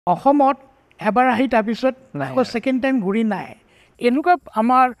অসমত এবাৰ আহি তাৰপিছত আকৌ ছেকেণ্ড টাইম ঘূৰি নাই এনেকুৱা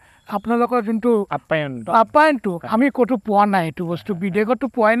আমাৰ আপোনালোকৰ যোনটো আপ্যায়নটো আমি ক'তো পোৱা নাই এইটো বস্তু বিদেশতো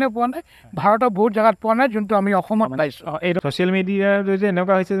পোৱাই নাই ভাৰতৰ বহুত জেগাত পোৱা নাই যোনটো আমি অসমত পাইছোঁ এই ছ'চিয়েল মিডিয়াৰ যদি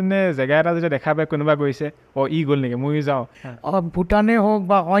এনেকুৱা হৈছে যেনে জেগা এটা যদি দেখা পায় কোনোবা গৈছে ই গ'ল নেকি ময়ো যাওঁ ভূটানে হওক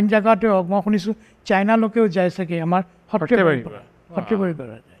বা অইন জেগাতে হওক মই শুনিছোঁ চাইনালৈকেও যায় চাগে আমাৰ সৰ্থেবাৰী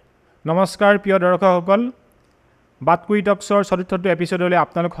নমস্কাৰ প্ৰিয় দৰ্শকসকল বাতকুই টক্সৰ ৪ৰ্থটো এপিছডলৈ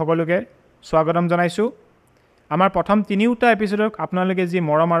আপোনালোক সকলোকে স্বাগতম জনাইছোঁ আমাৰ প্ৰথম তিনিওটা এপিছডক আপোনালোকে যি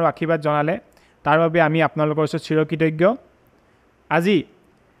মৰম আৰু আশীৰ্বাদ জনালে তাৰ বাবে আমি আপোনালোকৰ ওচৰত চিৰকৃতজ্ঞ আজি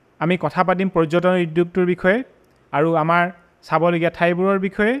আমি কথা পাতিম পৰ্যটন উদ্যোগটোৰ বিষয়ে আৰু আমাৰ চাবলগীয়া ঠাইবোৰৰ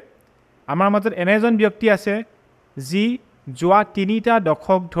বিষয়ে আমাৰ মাজত এনে এজন ব্যক্তি আছে যি যোৱা ৩টা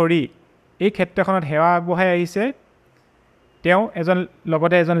দশক ধৰি এই ক্ষেত্ৰখনত সেৱা আগবঢ়াই আহিছে তেওঁ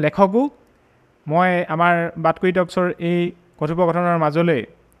লগতে এজন লেখকো মই আমাৰ বাতকুই টক্সৰ এই কথোপকথনৰ মাজলৈ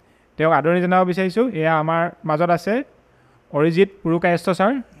তেওঁক আদৰণি জনাব বিচাৰিছোঁ এয়া আমাৰ মাজত আছে অৰিজিত পুৰকায়স্থ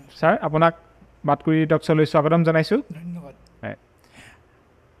ছাৰ আপোনাক বাতকুই টক্সলৈ স্বাগতম জনাইছোঁ ধন্যবাদ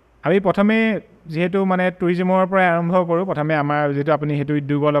আমি প্ৰথমে যিহেতু মানে টুৰিজিমৰ পৰাই আৰম্ভ কৰোঁ প্ৰথমে আমাৰ যিহেতু আপুনি সেইটো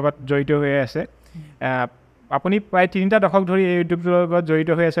উদ্যোগৰ লগত জড়িত হৈ আছে আপুনি প্ৰায় ৩টা দশক ধৰি এই উদ্যোগটোৰ লগত জড়িত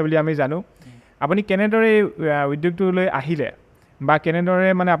হৈ আছে বুলি আমি জানো আপুনি কেনেদৰে এই উদ্যোগটোলৈ আহিলে বা কেনেদৰে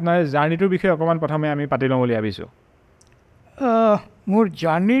মানে আপোনাৰ জাৰ্ণিটোৰ বিষয়ে অকণমান প্ৰথমে আমি পাতি লওঁ বুলি ভাবিছোঁ মোৰ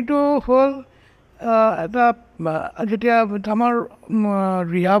জাৰ্ণিটো হ'ল এটা যেতিয়া আমাৰ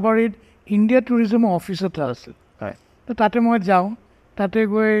ৰিহাবাৰীত ইণ্ডিয়া টুৰিজমৰ অফিচ এটা আছিল তো তাতে মই যাওঁ তাতে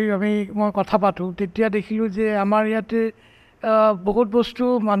গৈ মই কথা পাতোঁ তেতিয়া দেখিলোঁ যে আমাৰ ইয়াতে বহুত বস্তু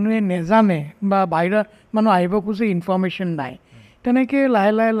মানুহে নেজানে বা বাহিৰা মানুহ আহিব খোজে ইনফৰ্মেশ্যন নাই তেনেকৈ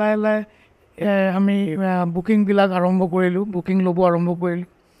লাহে লাহে আমি বুকিংবিলাক আৰম্ভ কৰিলোঁ বুকিং ল'ব আৰম্ভ কৰিলোঁ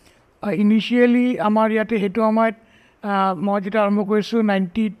ইনিচিয়েলি আমাৰ ইয়াতে সেইটো সময়ত মই যেতিয়া আৰম্ভ কৰিছোঁ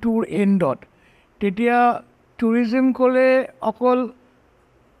 92ৰ এণ্ডত তেতিয়া টুৰিজিম ক'লে অকল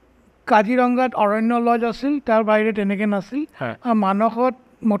কাজিৰঙাত অৰণ্য লজ আছিল তাৰ বাহিৰে তেনেকৈ নাছিল মানসত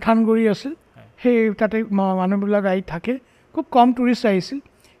মথানগুৰি আছিল সেই তাতে মানুহবিলাক আহি থাকে খুব কম টুৰিষ্ট আহিছিল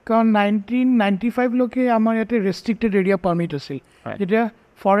কাৰণ 1995লৈকে আমাৰ ইয়াতে ৰেষ্ট্ৰিক্টেড এৰিয়া পাৰ্মিট আছিল যেতিয়া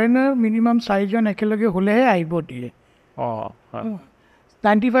ফৰেনাৰ মিনিমাম 4জন একেলগে হ'লেহে আহিব দিয়ে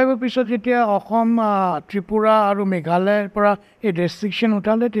 95ৰ পিছত যেতিয়া অসম ত্ৰিপুৰা আৰু মেঘালয়ৰ পৰা এই ৰেষ্ট্ৰিকশ্যন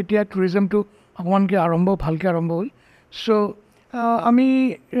উঠালে তেতিয়া টুৰিজিমটো অকণমানকৈ ভালকৈ আৰম্ভ হ'ল চ'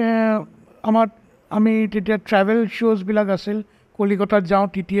 আমি তেতিয়া ট্ৰেভেল শ্ব'জবিলাক আছিল কলিকতাত যাওঁ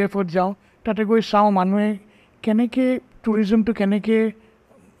TTFত যাওঁ তাতে গৈ চাওঁ মানুহে কেনেকৈ টুৰিজিমটো কেনেকৈ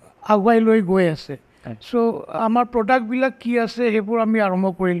আগুৱাই লৈ গৈ আছে চ' আমাৰ প্ৰডাক্টবিলাক কি আছে সেইবোৰ আমি আৰম্ভ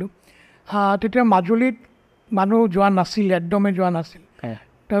কৰিলোঁ তেতিয়া মাজুলীত মানুহ যোৱা নাছিল একদমেই যোৱা নাছিল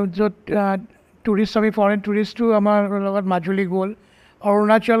তাৰপিছত টুৰিষ্ট আমি ফৰেন টুৰিষ্টো আমাৰ লগত মাজুলী গ'ল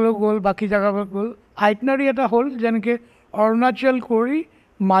অৰুণাচলো গ'ল বাকী জেগাবোৰ গ'ল আইটনাৰী এটা হ'ল যেনেকৈ অৰুণাচল কৰি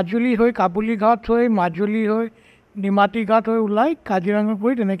মাজুলী হৈ কাবুলীঘাট হৈ মাজুলী হৈ নিমাতী ঘাট হৈ ওলাই কাজিৰঙা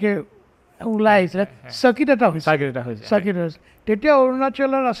কৰি তেনেকৈ ওলাই আহিছিলে চাৰ্কিট এটা হৈছে তেতিয়া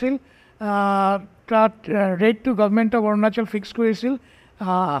অৰুণাচলৰ আছিল তাত ৰেটটো গভৰ্ণমেণ্ট অফ অৰুণাচল ফিক্স কৰিছিল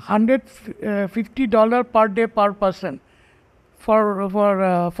 $150 per day per person for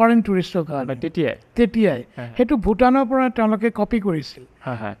foreign টুৰিষ্টৰ কাৰণে তেতিয়াই সেইটো ভূটানৰ পৰা তেওঁলোকে কপি কৰিছিল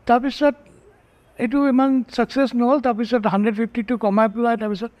তাৰপিছত এইটো ইমান ছাকচেছ নহ'ল তাৰপিছত 150টো কমাই পেলাই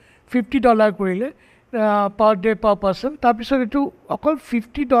তাৰপিছত $50 কৰিলে পাৰ ডে পাৰ পাৰ্চন তাৰপিছত এইটো অকল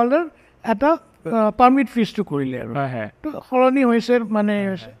 $50 এটা পাৰ্মিট ফিজটো কৰিলে আৰু সলনি হৈছে মানে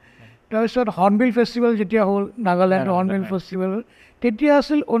তাৰপিছত হৰ্ণবিল ফেষ্টিভেল যেতিয়া হ'ল নাগালেণ্ডৰ হৰ্ণবিল ফেষ্টিভেল তেতিয়া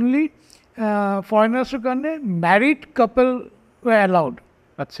আছিল অনলি ফৰেনাৰ্ছৰ কাৰণে মেৰিড কাপল এলাউড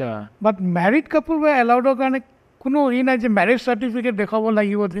বাট মেৰিড কাপল এলাউডৰ কাৰণে কোনো নাই যে মেৰেজ চাৰ্টিফিকেট দেখাব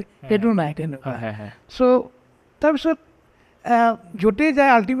লাগিব যে সেইটো নাই তেনেকুৱা চ' তাৰপিছত য'তেই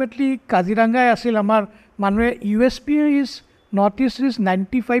যায় আল্টিমেটলি কাজিৰঙাই আছিল আমাৰ মানুহে USP is north east is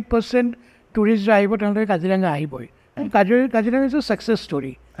 95% tourist আহিব তেওঁলোকে কাজিৰঙা আহিবই Kaziranga is a success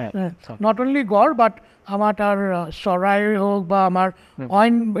story not only গড় বাট আমাৰ তাৰ চৰাই হওক বা আমাৰ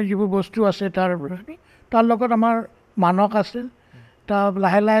অইন যিবোৰ বস্তু আছে তাৰ লগত আমাৰ মানস আছে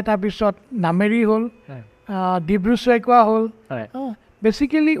লাহে লাহে তাৰপিছত নামেৰি হ'ল ডিব্ৰু চৈখোৱা হ'ল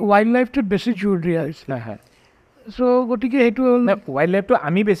বেচিকেলি ৱাইল্ড লাইফটোত বেছি জোৰ দিয়া হৈছে চ' গতিকে সেইটো হ'ল ৱাইল্ড লাইফটো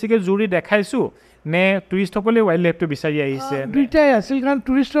আমি বেছিকৈ জোৰ দেখাইছোঁ নে টুৰিষ্টসকলে ৱাইল্ড লাইফটো বিচাৰি আহিছে দুইটাই আছিল কাৰণ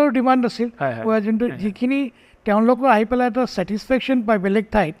টুৰিষ্টৰ ডিমাণ্ড আছিল যোনটো যিখিনি তেওঁলোকৰ আহি পেলাই এটা ছেটিছফেকশ্যন পায় বেলেগ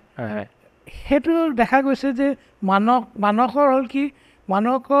ঠাইত সেইটো দেখা গৈছে যে মানসৰ হ'ল কি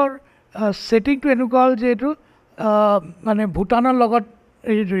মানসৰ ছেটিংটো এনেকুৱা হ'ল যে এইটো মানে ভূটানৰ লগত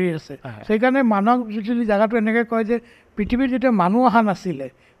জড়ি আছে সেইকাৰণে মানস যদি জেগাটো এনেকৈ কয় যে পৃথিৱীত যেতিয়া মানুহ অহা নাছিলে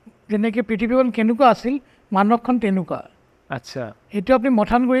যেনেকৈ পৃথিৱীখন কেনেকুৱা আছিল মানৱখন তেনেকুৱা আচ্ছা এইটো আপুনি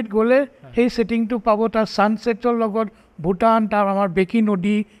মথানগুৰিত গ'লে সেই ছেটিংটো পাব তাৰ ছানছেটৰ লগত ভূটান তাৰ আমাৰ বেকী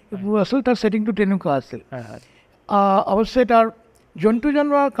নদী এইবোৰ আছিল তাৰ ছেটিংটো তেনেকুৱা আছিল অৱশ্যে তাৰ জন্তু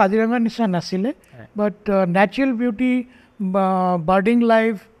জানোৱাৰ কাজিৰঙাৰ নিচিনা নাছিলে বাট নেচাৰেল বিউটি বাৰ্ডিং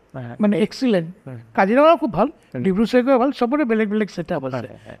লাইফ মানে এক্সিলেণ্ট কাজিৰঙা খুব ভাল ডিব্ৰু চৈখোৱা ভাল চবৰে বেলেগ বেলেগ ছেটআপ আছে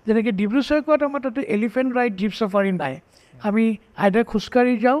যেনেকৈ ডিব্ৰু চৈখোৱাত আমাৰ তাতে এলিফেণ্ট ৰাইড জীপ চাফাৰী নাই আমি আইদাৰ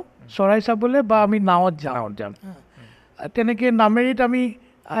খোজকাঢ়ি যাওঁ চৰাই চাবলৈ বা আমি নাৱত যাওঁ তেনেকৈ নামেৰিত আমি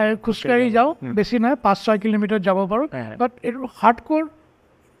খোজকাঢ়ি যাওঁ বেছি নাই 5-6 কিলোমিটাৰ যাব পাৰোঁ বাট এইটো হাৰ্ডক'ৰ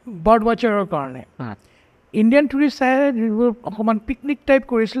বাৰ্ড ৱাচাৰৰ কাৰণে ইণ্ডিয়ান টুৰিষ্ট আহে যিবোৰ অকণমান পিকনিক টাইপ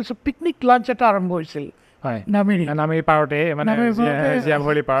কৰিছিল চ' পিকনিক লাঞ্চ এটা আৰম্ভ হৈছিল নামেৰি পাৰতে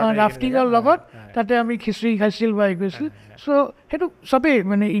ৰাফটিঙৰ লগত তাতে আমি খিচিৰি খাইছিল বা গৈছিল চ' সেইটো চবেই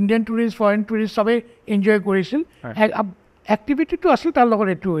মানে ইণ্ডিয়ান টুৰিষ্ট ফৰেইন টুৰিষ্ট চবেই এনজয় কৰিছিল এক্টিভিটিটো আছিল তাৰ লগত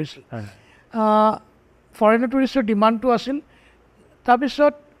এইটো হৈছিল ফৰেইনৰ টুৰিষ্টৰ ডিমাণ্ডটো আছিল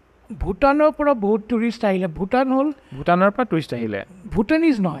তাৰপিছত ভূটানৰ পৰা বহুত টুৰিষ্ট আহিলে ভূটান হ'ল ভূটানৰ পৰা টুৰিষ্ট আহিলে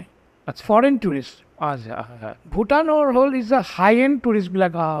ভূটানিজ নহয় ফৰেইন টুৰিষ্ট ভূটানৰ হ'ল ইজ আ হাই এণ্ড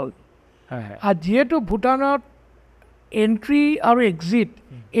টুৰিষ্টবিলাক অহা হ'ল আৰু যিহেতু ভূটানত এণ্ট্ৰি আৰু এক্সিট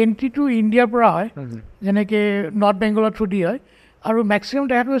এণ্ট্ৰিটো ইণ্ডিয়াৰ পৰা হয় যেনেকৈ নৰ্থ বেংগলৰ থ্ৰুদি হয় আৰু মেক্সিমাম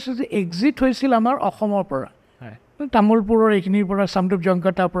দেখাটো হৈছে যে এক্সিট হৈছিল আমাৰ অসমৰ পৰা তামোলপুৰৰ এইখিনিৰ পৰা চামডুপ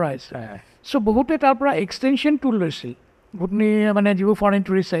জংকাৰ তাৰ পৰা আহিছিল চ' বহুতে তাৰ পৰা এক্সটেনশ্যন টুৰ লৈছিল ভূটানী মানে যিবোৰ ফৰেইন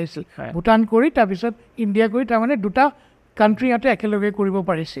টুৰিষ্ট আহিছিল ভূটান কৰি তাৰপিছত ইণ্ডিয়া কৰি তাৰমানে দুটা কাণ্ট্ৰি সিহঁতে একেলগে কৰিব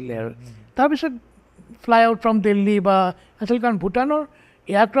পাৰিছিলে আৰু তাৰপিছত ফ্লাই আউট ফ্ৰম দিল্লী বা আছিল কাৰণ ভূটানৰ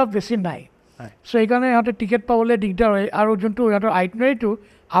এয়াৰক্ৰাফ্ট বেছি নাই চ' সেইকাৰণে সিহঁতে টিকেট পাবলৈ দিগদাৰ হয় আৰু যোনটো সিহঁতৰ আইটনাৰীটো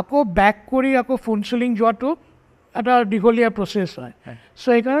আকৌ বেক কৰি আকৌ ফুনচুলিং যোৱাটো এটা দীঘলীয়া প্ৰচেছ হয় চ'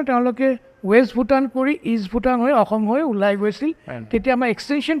 সেইকাৰণে তেওঁলোকে ৱেষ্ট ভূটান কৰি ইষ্ট ভূটান হৈ অসম হৈ ওলাই গৈছিল তেতিয়া আমাৰ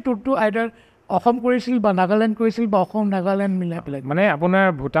এক্সটেনশ্যন টুৰটো আইদাৰ অসম কৰিছিল বা নাগালেণ্ড কৰিছিল বা অসম নাগালেণ্ড মিলাই পেলাই মানে আপোনাৰ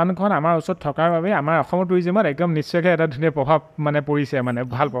ভূটানখন আমাৰ ওচৰত থকাৰ বাবে আমাৰ অসমৰ টুৰিজিমত একদম নিশ্চয়কৈ এটা ধুনীয়া প্ৰভাৱ মানে পৰিছে মানে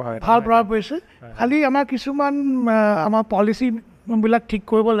ভাল প্ৰভাৱ পৰিছে খালি আমাৰ কিছুমান আমাৰ পলিচিবিলাক ঠিক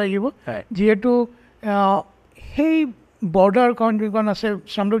কৰিব লাগিব যিহেতু সেই বৰ্ডাৰখন যিখন আছে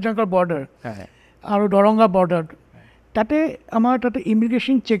চামডুপ জংকাৰ বৰ্ডাৰ আৰু দৰংগা বৰ্ডাৰ তাতে আমাৰ তাতে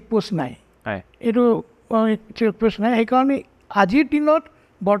ইমিগ্ৰেশ্যন চেকপোষ্ট নাই এইটো চেকপোষ্ট নাই সেইকাৰণে আজিৰ দিনত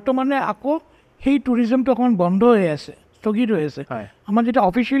বৰ্তমানে আকৌ সেই টুৰিজমটো অকণমান বন্ধ হৈ আছে স্থগিত হৈ আছে আমাৰ যেতিয়া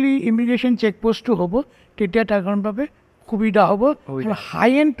অফিচিয়েলি ইমিগ্ৰেশ্যন চেকপোষ্টটো হ'ব তেতিয়া তাৰ কাৰণে বাবে সুবিধা হ'ব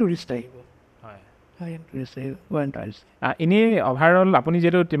হাই এণ্ড টুৰিষ্ট আহিব এনেই অভাৰঅল আপুনি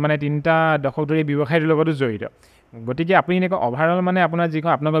যিহেতু মানে 3টা দশক ধৰি ব্যৱসায়টোৰ লগতো জড়িত গতিকে আপুনি এনেকুৱা অভাৰঅল মানে আপোনাৰ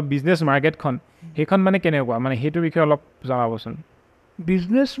যিখন আপোনালোকৰ বিজনেছ মাৰ্কেটখন সেইখন মানে কেনেকুৱা মানে সেইটোৰ বিষয়ে অলপ জনাবচোন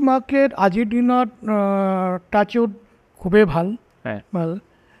বিজনেছ মাৰ্কেট আজিৰ দিনত টাচউড খুবেই ভাল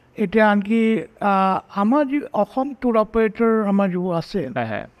এতিয়া আনকি আমাৰ যি অসম টুৰ অপাৰেটৰ আমাৰ যিবোৰ আছে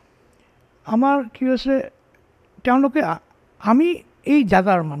আমাৰ কি হৈছে তেওঁলোকে আমি এই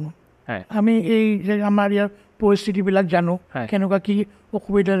জাগাৰ মানুহ আমি এই যে আমাৰ ইয়াৰ পৰিস্থিতিবিলাক জানো কেনেকুৱা কি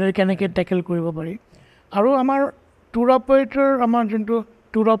অসুবিধা কেনেকৈ টেকেল কৰিব পাৰি আৰু আমাৰ টুৰ অপাৰেটৰ আমাৰ যোনটো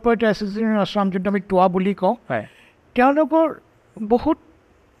টুৰ অপাৰেটৰ এছ'চিয়েশ্যন আছাম যোনটো আমি টুৱা বুলি কওঁ তেওঁলোকৰ বহুত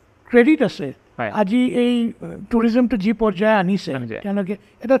ক্ৰেডিট আছে আজি এই টুৰিজমটো যি পৰ্যায়ে আনিছে তেওঁলোকে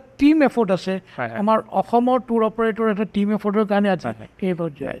এটা টিম এফৰ্ট আছে আমাৰ অসমৰ টুৰ অপাৰেটৰ এটা টিম এফৰ্টৰ কাৰণে আজি এই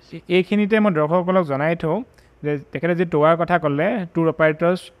পৰ্যায়ে আছে এইখিনিতে মই দৰ্শকসকলক জনাই থওঁ যে তেখেতে যি টুৱাৰ কথা ক'লে tour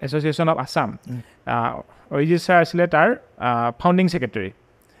operators association of Assam Arijit sir আছিলে তাৰ ফাউণ্ডিং ছেক্ৰেটেৰী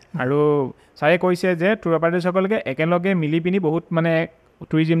আৰু ছাৰে কৈছে যে টুৰ অপাৰেটৰ্ছসকলকে একেলগে মিলি পিনি বহুত মানে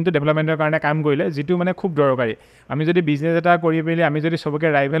টুৰিজিমটো ডেভেলপমেণ্টৰ কাৰণে কাম কৰিলে যিটো মানে খুব দৰকাৰী আমি যদি বিজনেছ এটা কৰি পেলি আমি যদি চবকে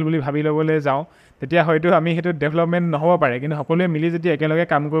ৰাইভেল বুলি ভাবি ল'বলৈ যাওঁ তেতিয়া হয়তো আমি সেইটো ডেভেলপমেণ্ট নহ'ব পাৰে কিন্তু সকলোৱে মিলি যদি একেলগে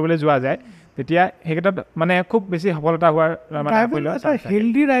কাম কৰিবলৈ যোৱা যায় তেতিয়া সেই ক্ষেত্ৰত মানে খুব বেছি সফলতা হোৱাৰ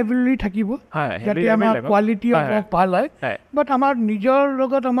হেল্ডি ৰাইভেলৰি থাকিব যাতে আমাৰ কোৱালিটি ভাল হয় বাট আমাৰ নিজৰ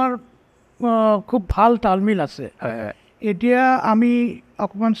লগত আমাৰ খুব ভাল তালমিল আছে এতিয়া আমি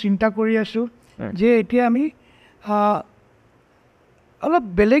অকণমান চিন্তা কৰি আছোঁ যে এতিয়া আমি অলপ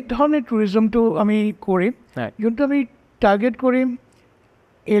বেলেগ ধৰণে টুৰিজমটো আমি কৰিম যোনটো আমি টাৰ্গেট কৰিম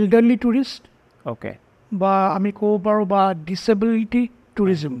এল্ডাৰলি টুৰিষ্ট বা আমি ক'ব পাৰোঁ বা ডিছেবিলিটি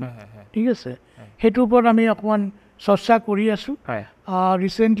টুৰিজম ঠিক আছে সেইটোৰ ওপৰত আমি অকণমান চৰ্চা কৰি আছোঁ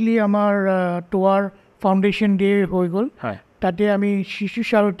ৰিচেণ্টলি আমাৰ টুৱাৰ ফাউণ্ডেশ্যন ডে হৈ গ'ল তাতে আমি শিশু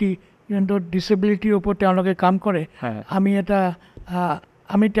সাৰথী যোনটো ডিছেবিলিটিৰ ওপৰত তেওঁলোকে কাম কৰে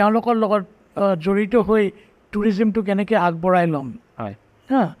আমি তেওঁলোকৰ লগত জড়িত হৈ টুৰিজমটো কেনেকৈ আগবঢ়াই ল'ম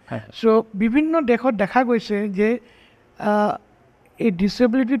চ' বিভিন্ন দেশত দেখা গৈছে যে এই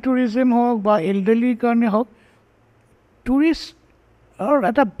ডিছেবিলিটি টুৰিজম হওক বা এল্ডাৰলিৰ কাৰণে হওক টুৰিষ্ট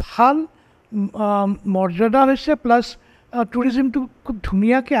এটা ভাল মৰ্যাদা হৈছে প্লাছ টুৰিজিমটো খুব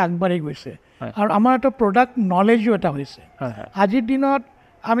ধুনীয়াকৈ আগবাঢ়ি গৈছে আৰু আমাৰ এটা প্ৰডাক্ট নলেজো এটা হৈছে আজিৰ দিনত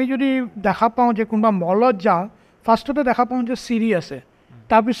আমি যদি দেখা পাওঁ যে কোনোবা মলত যাওঁ ফাৰ্ষ্টতে দেখা পাওঁ যে চিৰি আছে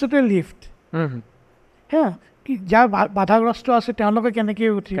তাৰপিছতে লিফ্ট হা যাৰ বাধাগ্ৰস্ত আছে তেওঁলোকে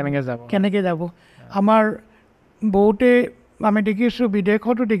কেনেকৈ যাব আমাৰ বহুতে আমি দেখিছোঁ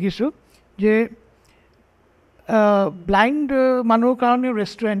বিদেশতো দেখিছোঁ যে ব্লাইণ্ড মানুহৰ কাৰণে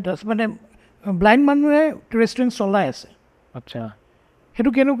ৰেষ্টুৰেণ্ট আছে মানে ব্লাইণ্ড মানুহে ৰেষ্টুৰেণ্ট চলাই আছে আচ্ছা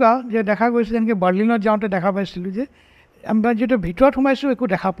সেইটো কেনেকুৱা যে দেখা গৈছে যেনেকৈ বাৰ্লিনত যাওঁতে দেখা পাইছিলোঁ যে আমি যেতিয়া ভিতৰত সোমাইছোঁ একো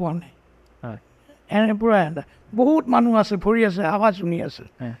দেখা পোৱা নাই এনে পূৰা বহুত মানুহ আছে ভৰি আছে আৱাজ শুনি আছে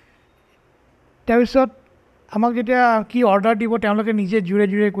তাৰপিছত আমাক যেতিয়া কি অৰ্ডাৰ দিব তেওঁলোকে নিজে জোৰে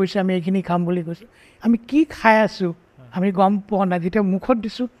জোৰে কৈছে আমি এইখিনি খাম বুলি কৈছোঁ আমি কি খাই আছোঁ আমি গম পোৱা নাই যেতিয়া মুখত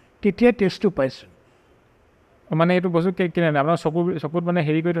দিছোঁ তেতিয়া টেষ্টটো পাইছোঁ মানে এইটো বস্তু কেনে আপোনাৰ চকুত মানে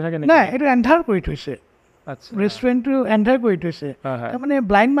হেৰি কৰি থাকে নাই এইটো এন্ধাৰ কৰি থৈছে ৰেষ্টুৰেণ্টটো এন্ধাৰ কৰি থৈছে তাৰমানে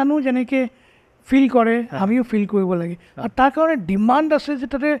ব্লাইণ্ড মানুহ যেনেকৈ ফিল কৰে আমিও ফিল কৰিব লাগে আৰু তাৰ কাৰণে ডিমাণ্ড আছে যে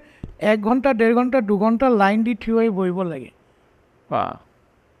তাতে 1 ঘণ্টা 1.5 ঘণ্টা 2 ঘণ্টা লাইন দি থিয় হৈ বহিব লাগে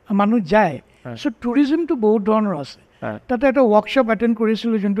মানুহ যায় চ' টুৰিজিমটো বহুত ধৰণৰ আছে তাতে এটা ৱৰ্কশ্বপ এটেণ্ড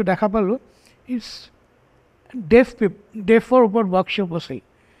কৰিছিলোঁ যোনটো দেখা পালোঁ ইজ ডেফৰ ওপৰত ৱৰ্কশ্বপ আছিল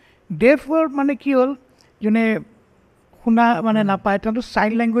ডেফৰ মানে কি হ'ল যোনে শুনা মানে নাপায় তেওঁলোকে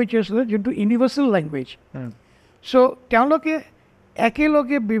চাইন লেংগুৱেজ আছিলে যোনটো ইউনিভাৰ্চেল লেংগুৱেজ চ' তেওঁলোকে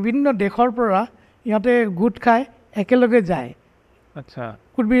একেলগে বিভিন্ন দেশৰ পৰা ইহঁতে গোট খাই একেলগে যায় আচ্ছা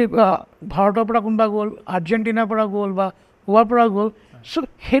কোনোবি ভাৰতৰ পৰা কোনোবা গ'ল আৰ্জেণ্টিনাৰ পৰা গ'ল বা গোৱাৰ পৰা গ'ল চ'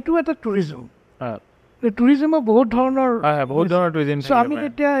 সেইটো এটা টুৰিজম টুৰিজমৰ বহুত ধৰণৰ টুৰিজম চ' আমি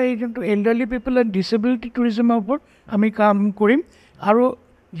এতিয়া এই যোনটো এল্ডাৰলি পিপল এণ্ড ডিচেবিলিটি টুৰিজমৰ ওপৰত আমি কাম কৰিম আৰু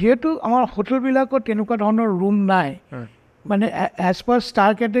যিহেতু আমাৰ হোটেলবিলাকত তেনেকুৱা ধৰণৰ ৰুম নাই মানে এজ পাৰ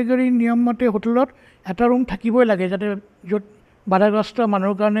ষ্টাৰ কেটেগৰী নিয়ম মতে হোটেলত এটা ৰুম থাকিবই লাগে যাতে য'ত বাধাগ্ৰস্ত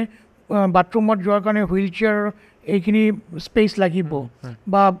মানুহৰ কাৰণে বাথৰুমত যোৱাৰ কাৰণে হুইল চেয়াৰ এইখিনি স্পেচ লাগিব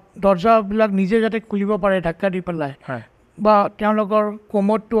বা দৰ্জাবিলাক নিজে যাতে খুলিব পাৰে ঢাক্কা দি পেলাই বা তেওঁলোকৰ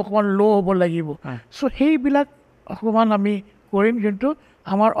কোমৰটো অকণমান ল' হ'ব লাগিব চ' সেইবিলাক অকণমান আমি কৰিম যোনটো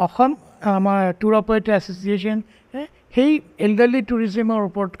আমাৰ অসম আমাৰ টুৰ অপাৰেটৰ এছ'চিয়েশ্যন সেই এল্ডাৰলি টুৰিজিমৰ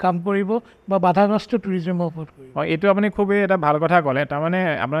ওপৰত কাম কৰিব বা বাধাগ্ৰস্ত টুৰিজিমৰ ওপৰত কৰিব এইটো আপুনি খুবেই এটা ভাল কথা ক'লে তাৰমানে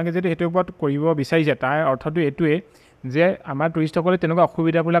আপোনালোকে যদি সেইটোৰ ওপৰত কৰিব বিচাৰিছে তাৰ অৰ্থটো এইটোৱেই যে আমাৰ টুৰিষ্টসকলে তেনেকুৱা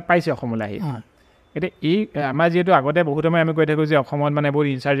অসুবিধাবিলাক পাইছে অসমলৈ আহি এতিয়া এই আমাৰ যিহেতু আগতে বহুত সময় আমি কৈ থাকোঁ যে অসমত মানে বহুত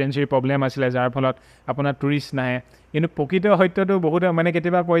ইনচাৰ্জেঞ্চিৰ প্ৰব্লেম আছিলে যাৰ ফলত আপোনাৰ টুৰিষ্ট নাহে কিন্তু প্ৰকৃত সত্যটো বহুত মানে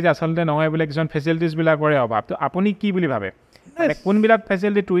কেতিয়াবা কয় যে আচলতে নহয় বোলে কিছুমান ফেচিলিটিছবিলাকৰে অভাৱ তো আপুনি কি বুলি ভাবে মানে কোনবিলাক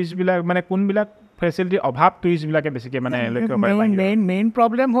ফেচিলিটি টুৰিষ্টবিলাক মানে কোনবিলাক ফেচিলিটিৰ অভাৱ টুৰিষ্টবিলাকে বেছিকৈ মানে লক্ষ্য কৰে মেইন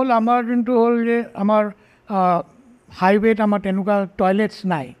প্ৰব্লেম হ'ল আমাৰ যোনটো হ'ল যে আমাৰ হাইৱেত আমাৰ তেনেকুৱা টয়লেটছ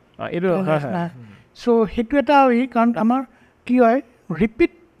নাই এইটো চ' সেইটো এটা কাৰণ আমাৰ কি হয়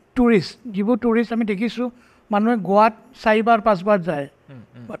ৰিপিট টুৰিষ্ট যিবোৰ টুৰিষ্ট আমি দেখিছোঁ মানুহে গোৱাত 4-বাৰ 5-বাৰ যায়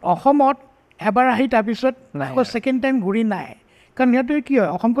বাট অসমত এবাৰ আহি তাৰপিছত আকৌ ছেকেণ্ড টাইম ঘূৰি নাই কাৰণ সিহঁতে কি হয়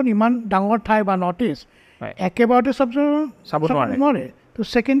অসমখন ইমান ডাঙৰ ঠাই বা নৰ্থ ইষ্ট একেবাৰতে চাব নোৱাৰে তো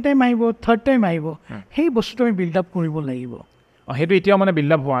ছেকেণ্ড টাইম আহিব থাৰ্ড টাইম আহিব সেই বস্তুটো আমি বিল্ড আপ কৰিব লাগিব সেইটো এতিয়াও মানে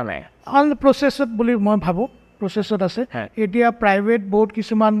বিল্ড আপ হোৱা নাই প্ৰচেছত বুলি মই ভাবোঁ প্ৰচেছত আছে এতিয়া প্ৰাইভেট বহুত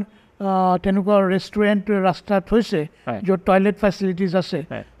কিছুমান তেনেকুৱা ৰেষ্টুৰেণ্ট ৰাস্তাত হৈছে য'ত টয়লেট ফেচিলিটিজ আছে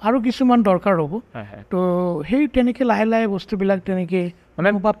আৰু কিছুমান দৰকাৰ হ'ব তো সেই তেনেকৈ লাহে লাহে বস্তুবিলাক তেনেকৈ মানে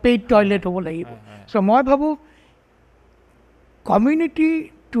বা পেইড টয়লেট হ'ব লাগিব চ' মই ভাবোঁ কমিউনিটি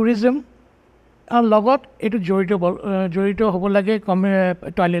টুৰিজম লগত এইটো জড়িত হ'ব লাগে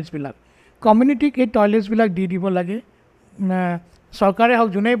টয়লেটছবিলাক কমিউনিটিক এই টয়লেটছবিলাক দি দিব লাগে চৰকাৰে হওক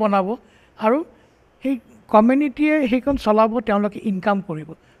যোনেই বনাব আৰু সেই কমিউনিটিয়ে সেইখন চলাব তেওঁলোকে ইনকাম কৰিব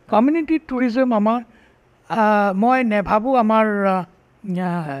কমিউনিটি টুৰিজম আমাৰ মই নেভাবোঁ আমাৰ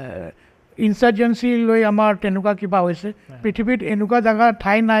ইনচাৰ্জেঞ্চি লৈ আমাৰ তেনেকুৱা কিবা হৈছে পৃথিৱীত এনেকুৱা জেগা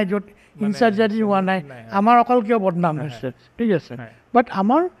ঠাই নাই য'ত ইনচাৰ্জেঞ্চি হোৱা নাই আমাৰ অকল কিয় বদনাম হৈছে ঠিক আছে বাট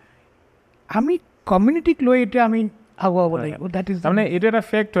আমি কমিউনিটিক লৈ এতিয়া আমি আগুৱাব লাগিব দেট ইজ তাৰমানে এইটো এটা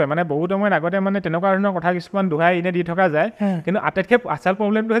ফেক্ট হয় মানে বহুত সময়ত আগতে মানে তেনেকুৱা ধৰণৰ কথা কিছুমান দোহাই এনে দি থকা যায় কিন্তু আটাইতকৈ আচল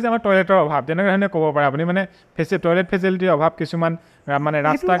প্ৰব্লেমটো হৈছে আমাৰ টয়লেটৰ অভাৱ তেনেকুৱা ধৰণে ক'ব পাৰে আপুনি মানে টয়লেট ফেচিলিটিৰ অভাৱ কিছুমান মানে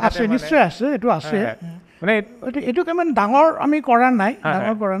ৰাস্তা আছে নিশ্চয় আছে এইটো আছে মানে এইটো কিমান ডাঙৰ আমি কৰা নাই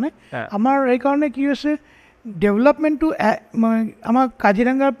আমাৰ এইকাৰণে কি হৈছে ডেভেলপমেণ্টটো আমাৰ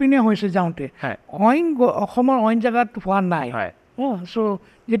কাজিৰঙাৰ পিনে হৈছে যাওঁতে অসমৰ অইন জেগাত হোৱা নাই চ'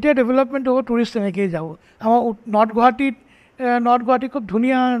 যেতিয়া ডেভেলপমেণ্ট হ'ব টুৰিষ্ট তেনেকৈয়ে যাব আমাৰ নৰ্থ গুৱাহাটী খুব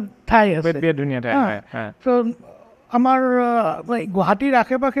ধুনীয়া ঠাই আছে ধুনীয়া ঠাই চ' আমাৰ গুৱাহাটীৰ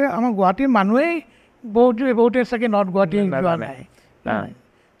আশে পাশে আমাৰ গুৱাহাটীৰ মানুহেই বহুতে চাগে নৰ্থ গুৱাহাটী যোৱা নাই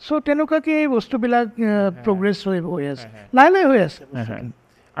চ' তেনেকুৱাকৈ এই বস্তুবিলাক প্ৰগ্ৰেছ হৈ আছে লাহে লাহে হৈ আছে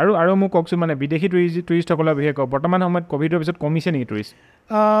আৰু মোক কওকচোন মানে বিদেশী টুৰিষ্টসকলৰ বিষয়ে কওক বৰ্তমান সময়ত ক'ভিডৰ পিছত কমিছে নেকি টুৰিষ্ট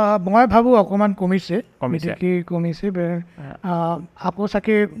মই ভাবোঁ অকণমান কমিছে আকৌ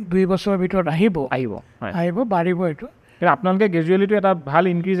চাগে 2 বছৰৰ ভিতৰত আহিব বাঢ়িব এইটো আপোনালোকে গ্ৰেজুৱেলিটো এটা ভাল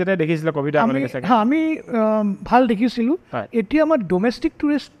ইনক্ৰিজ এটা দেখিছিলে ক'ভিড আমি ভাল দেখিছিলোঁ এতিয়া আমাৰ ডমেষ্টিক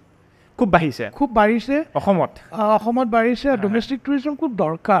টুৰিষ্ট খুব বাঢ়িছে অসমত বাঢ়িছে আৰু ডমেষ্টিক টুৰিজম খুব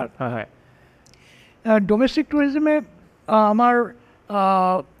দৰকাৰ ডমেষ্টিক টুৰিজমে আমাৰ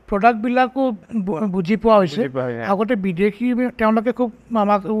প্ৰডাক্টবিলাকো বুজি পোৱা হৈছে আগতে বিদেশী তেওঁলোকে খুব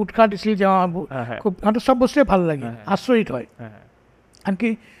আমাক উৎসাহ দিছিল যে খুব সিহঁতৰ চব বস্তুৱে ভাল লাগে আচৰিত হয় আনকি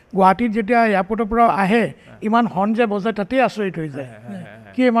গুৱাহাটীত যেতিয়া এয়াৰপৰ্টৰ পৰা আহে ইমান হৰ্ণ যে বজায় তাতেই আচৰিত হৈ যায়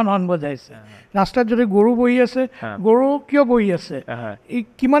কি ইমান হৰ্ণ বজাইছে ৰাস্তাত যদি গৰু বহি আছে গৰু কিয় বহি আছে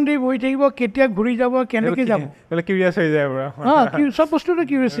কিমান দেৰি বহি থাকিব কেতিয়া ঘূৰি যাব কেনেকৈ যাব চব বস্তুতে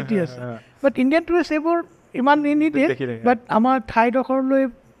কিউৰিয়চিটি আছে বাট ইণ্ডিয়ান টুৰিষ্ট এইবোৰ ইমান নিদিয়ে বাট আমাৰ ঠাইডোখৰলৈ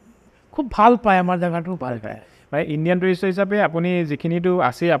খুব ভাল পায় আমাৰ জেগাটো ভাল পায় মানে ইণ্ডিয়ান টুৰিষ্ট হিচাপে আপুনি যিখিনিতো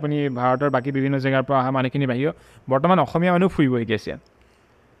আছে আপুনি ভাৰতৰ বাকী বিভিন্ন জেগাৰ পৰা অহা মানুহখিনি বাহিৰেও বৰ্তমান অসমীয়া মানুহ ফুৰিব শিকিছে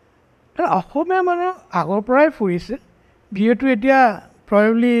অসমীয়া মানুহ আগৰ পৰাই ফুৰিছে যিহেতু এতিয়া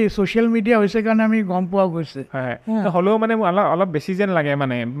প্ৰবেবলি ছ'চিয়েল মিডিয়া হৈছে কাৰণে আমি গম পোৱা গৈছে হ'লেও মানে অলপ বেছি যেন লাগে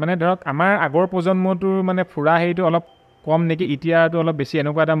মানে ধৰক আমাৰ আগৰ প্ৰজন্মটোৰ মানে ফুৰা হেৰিটো অলপ কম নেকি এতিয়াতো অলপ বেছি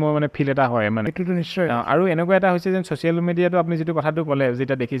এনেকুৱা এটা মোৰ মানে ফিল এটা হয় মানে এইটোতো নিশ্চয় আৰু এনেকুৱা এটা হৈছে যেন ছ'চিয়েল মিডিয়াটো আপুনি যিটো কথাটো ক'লে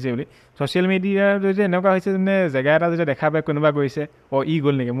যেতিয়া দেখিছে বুলি ছ'চিয়েল মিডিয়াৰ যে এনেকুৱা হৈছে যেনে জেগা এটা যেতিয়া দেখা পায় কোনোবা গৈছে ই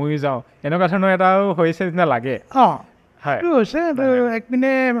গ'ল নেকি ময়ো যাওঁ এনেকুৱা ধৰণৰ এটাও হৈছে নিচিনা লাগে এইটো হৈছে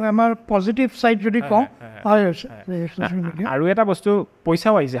একপিনে আমাৰ পজিটিভ ছাইড যদি কওঁ হয় হৈছে আৰু এটা বস্তু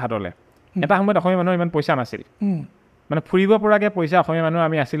পইচাও আহিছে হাতলৈ এটা সময়ত অসমীয়া মানুহৰ ইমান পইচা নাছিল মানে ফুৰিব পৰাকৈ পইচা অসমীয়া মানুহ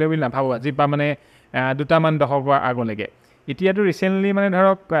আমি আছিলে বুলি নাভাবোঁ আজি বা মানে 2মান দশক আগলৈকে এতিয়াতো ৰিচেণ্টলি মানে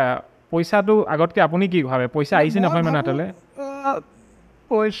ধৰক পইচাটো আগতকৈ আপুনি কি ভাবে পইচা আহিছে নহয় মানে হাতলৈ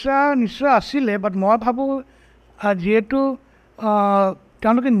পইচা নিশ্চয় আছিলে বাট মই ভাবোঁ যিহেতু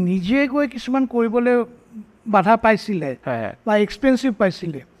তেওঁলোকে নিজে গৈ কিছুমান কৰিবলৈ বাধা পাইছিলে বা এক্সপেঞ্চিভ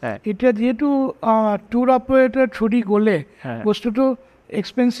পাইছিলে এতিয়া যিহেতু টুৰ অপাৰেটৰ থ্ৰুদি গ'লে বস্তুটো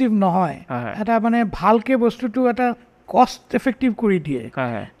এক্সপেঞ্চিভ নহয় এটা মানে ভালকৈ বস্তুটো এটা কষ্ট এফেক্টিভ কৰি দিয়ে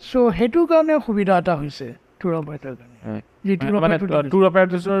চ' সেইটো কাৰণে সুবিধা এটা হৈছে টুৰ অপাৰেটৰ কাৰণে টুৰ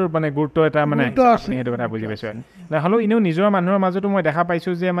অপাৰেটৰ্ছৰ মানে গুৰুত্ব এটা মানে সেইটো কথা বুজি পাইছোঁ হ'লেও এনেও নিজৰ মানুহৰ মাজতো মই দেখা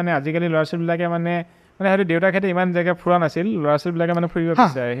পাইছোঁ যে মানে আজিকালি ল'ৰা ছোৱালীবিলাকে মানে হয়তো দেউতাকহঁতে ইমান জেগা ফুৰা নাছিল ল'ৰা ছোৱালীবিলাকে মানে ফুৰিব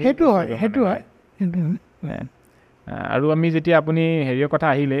বিচাৰে সেইটো হয় আৰু আমি যেতিয়া আপুনি হেৰিয়ৰ কথা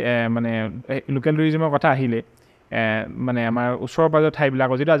আহিলে মানে লোকেল টুৰিজিমৰ কথা আহিলে মানে আমাৰ ওচৰৰ পাজৰ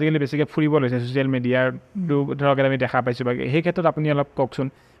ঠাইবিলাকৰ যিটো আজিকালি বেছিকৈ ফুৰিব লৈছে ছ'চিয়েল মিডিয়াৰ ধৰক আমি দেখা পাইছোঁ বা সেই ক্ষেত্ৰত আপুনি অলপ কওকচোন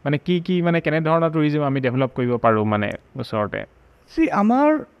মানে কি মানে কেনেধৰণৰ টুৰিজিম আমি ডেভেলপ কৰিব পাৰোঁ মানে ওচৰতে আমাৰ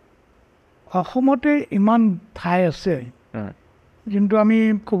অসমতে ইমান ঠাই আছে যোনটো আমি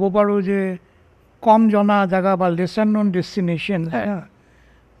ক'ব পাৰোঁ যে কম জনা জেগা বা লেছাৰ নন ডেষ্টিনেশ্যন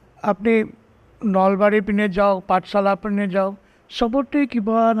আপুনি নলবাৰী পিনে যাওক পাঠশালা পিনে যাওক চবতে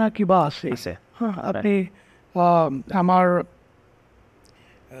কিবা না কিবা আছে আপুনি আমাৰ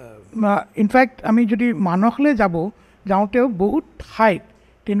ইনফেক্ট আমি যদি মানসলৈ যাওঁতেও বহুত ঠাইত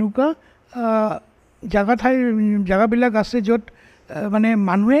তেনেকুৱা জেগাবিলাক আছে য'ত মানে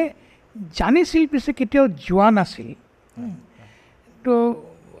মানুহে জানিছিল পিছে কেতিয়াও যোৱা নাছিল তো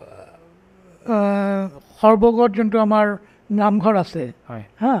সৰ্বগত যোনটো আমাৰ নামঘৰ আছে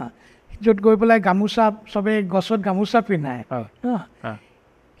য'ত গৈ পেলাই গামোচা চবেই গছত গামোচা পিন্ধায়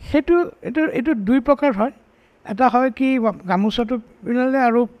এইটো 2 প্ৰকাৰ হয় এটা হয় কি গামোচাটো পিন্ধালে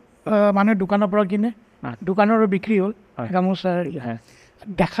আৰু মানুহে দোকানৰ পৰা কিনে দোকানৰো বিক্ৰী হ'ল গামোচা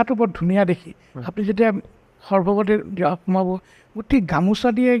দেখাটো বৰ ধুনীয়া দেখি আপুনি যেতিয়া সৰ্বগতে সোমাব গোটেই গামোচা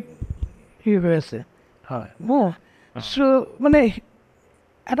দিয়ে হেৰি হৈ আছে চ' মানে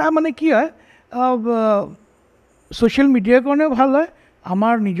এটা মানে কি হয় ছ'চিয়েল মিডিয়াৰ কাৰণেও ভাল হয়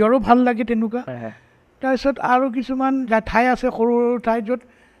আমাৰ নিজৰো ভাল লাগে তেনেকুৱা তাৰপিছত আৰু কিছুমান ঠাই আছে সৰু সৰু ঠাই য'ত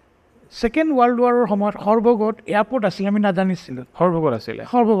ছেকেণ্ড ৱৰ্ল্ড ৱাৰৰ সময়ত সৰ্বগত এয়াৰপৰ্ট আছিল আমি নাজানিছিলোঁ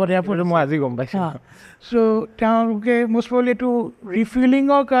সৰ্বগত এয়াৰপৰ্ট মই আজি গম পাইছোঁ চ' তেওঁলোকে মষ্ট প্ৰবলি এইটো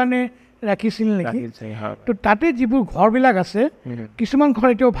ৰিফিলিঙৰ কাৰণে ৰাখিছিল নেকি তো তাতে যিবোৰ ঘৰবিলাক আছে কিছুমান ঘৰ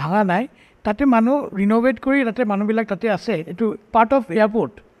এতিয়াও ভাঙা নাই তাতে মানুহ ৰিন'ভেট কৰি তাতে মানুহবিলাক তাতে আছে এইটো part of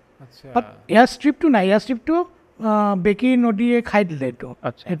airport but air ষ্ট্ৰিপটো নাই এয়াৰ ষ্ট্ৰিপটো বেকী নদীয়ে খাই দিলে এইটো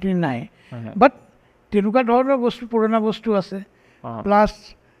সেইটো নাই বাট তেনেকুৱা ধৰণৰ বস্তু পুৰণা বস্তু আছে প্লাছ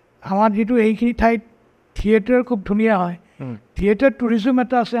আমাৰ যিটো এইখিনি ঠাইত থিয়েটাৰ খুব ধুনীয়া হয় থিয়েটাৰ টুৰিজম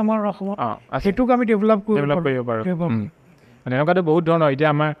এটা আছে আমাৰ অসমত সেইটোক আমি ডেভেলপ কৰিব পাৰোঁ মানে এনেকুৱাতো বহুত ধৰণৰ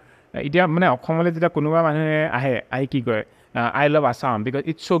এতিয়া মানে অসমলৈ যেতিয়া কোনোবা মানুহে আহি কি কয় I love Assam because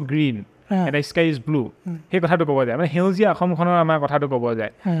it's so green and the sky is blue সেই কথাটো ক'ব যায় মানে সেউজীয়া অসমখনৰ আমাৰ কথাটো ক'ব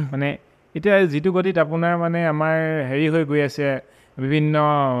যায় মানে এতিয়া যিটো গতিত আপোনাৰ মানে আমাৰ হেৰি হৈ গৈ আছে বিভিন্ন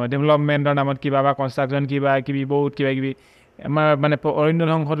ডেভেলপমেণ্টৰ নামত কিবা বা কনষ্ট্ৰাকশ্যন কিবা কিবি বহুত কিবা কিবি আমাৰ মানে অৰণ্য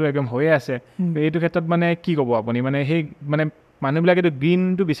ধ্বংসটো একদম হৈয়ে আছে এইটো ক্ষেত্ৰত মানে কি ক'ব আপুনি মানে সেই মানে মানুহবিলাকেতো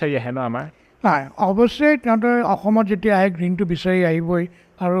গ্ৰীণটো বিচাৰি আহে ন আমাৰ নাই অৱশ্যেই তেওঁলোকে অসমত যেতিয়া আহে গ্ৰীণটো বিচাৰি আহিবই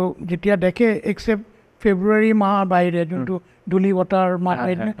আৰু যেতিয়া দেখে এক্সেপ্ট ফেব্ৰুৱাৰী মাহৰ বাহিৰে যোনটো ধূলি বতাৰ মাহ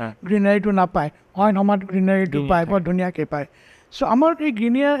গ্ৰীনাৰীটো নাপায় অইন সময়ত গ্ৰীনাৰীটো পায় বৰ ধুনীয়াকৈ পায় চ' আমাৰ এই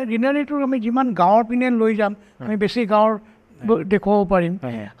গ্ৰীনাৰীটো আমি যিমান গাঁৱৰ পিনে লৈ যাম আমি বেছি গাঁৱৰ দেখুৱাব পাৰিম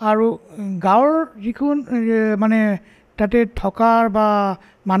আৰু গাঁৱৰ যিখন মানে তাতে থকাৰ বা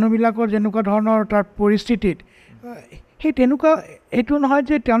মানুহবিলাকৰ যেনেকুৱা ধৰণৰ তাৰ পৰিস্থিতিত সেই তেনেকুৱা এইটো নহয়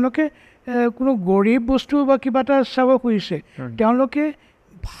যে তেওঁলোকে কোনো গৰীব বস্তু বা কিবা এটা চাব খুজিছে তেওঁলোকে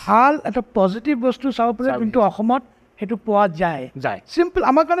ভাল এটা পজিটিভ বস্তু চাব পাৰে কিন্তু অসমত সেইটো পোৱা যায় চিম্পল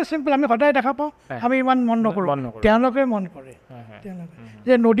আমাৰ কাৰণে চিম্পল আমি সদায় দেখা পাওঁ আমি ইমান মন নকৰোঁ তেওঁলোকে মন কৰে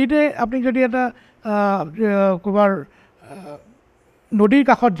যে নদীতে আপুনি যদি এটা ক'ৰবাৰ নদীৰ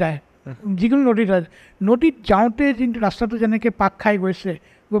কাষত যায় যিকোনো নদীত যাওঁতে যোনটো ৰাস্তাটো যেনেকৈ পাক খাই গৈছে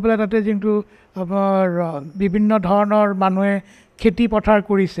গৈ পেলাই তাতে যোনটো আমাৰ বিভিন্ন ধৰণৰ মানুহে খেতি পথাৰ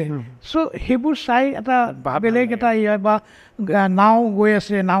কৰিছে চ' সেইবোৰ চাই এটা বেলেগ এটা বা নাও গৈ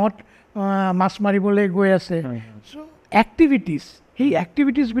আছে নাৱত মাছ মাৰিবলৈ গৈ আছে চ' এক্টিভিটিজ সেই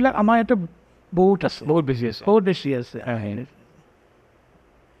এক্টিভিটিজবিলাক আমাৰ ইয়াতে বহুত বেছি আছে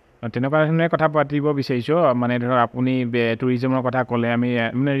তেনেকুৱা ধৰণে কথা পাতিব বিচাৰিছোঁ মানে ধৰক আপুনি টুৰিজমৰ কথা ক'লে আমি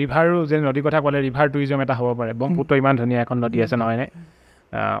মানে ৰিভাৰো যে নদীৰ কথা ক'লে ৰিভাৰ টুৰিজম এটা হ'ব পাৰে ব্ৰহ্মপুত্ৰ ইমান ধুনীয়া এখন নদী আছে নহয়নে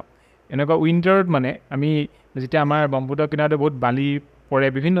এনেকুৱা উইণ্টাৰত মানে আমি যেতিয়া আমাৰ ব্ৰহ্মপুত্ৰ কিনাৰতে বহুত বালি পৰে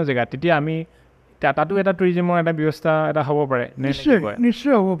বিভিন্ন জেগাত তেতিয়া আমি তাতো এটা টুৰিজমৰ এটা ব্যৱস্থা এটা হ'ব পাৰে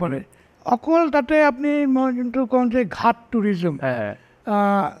নিশ্চয় হ'ব পাৰে অকল তাতে আপুনি মই যোনটো কওঁ যে ঘাট টুৰিজম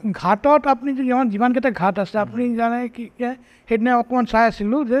ঘাটত আপুনি যিমানকেইটা ঘাট আছে আপুনি জানে কি সেইদিনা অকণমান চাই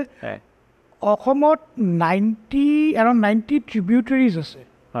আছিলোঁ যে অসমত 90 ট্ৰিবিউটাৰিজ আছে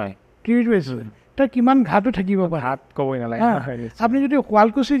তাৰ কিমান ঘাটো থাকিব পাৰে ঘাট ক'বই নালাগে আপুনি যদি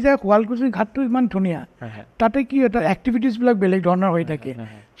শুৱালকুছি যায় শুৱালকুছিৰ ঘাটটো ইমান ধুনীয়া তাতে কি এটা এক্টিভিটিজবিলাক বেলেগ ধৰণৰ হৈ থাকে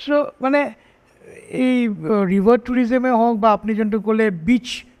চ' মানে এই ৰিভাৰ টুৰিজমেই হওক বা আপুনি যোনটো ক'লে বিচ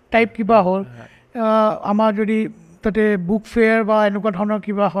টাইপ কিবা হ'ল আমাৰ যদি তাতে বুক ফেয়াৰ বা এনেকুৱা ধৰণৰ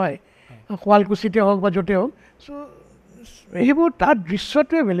কিবা হয় শুৱালকুছিতে হওক বা য'তে হওক চ' সেইবোৰ তাত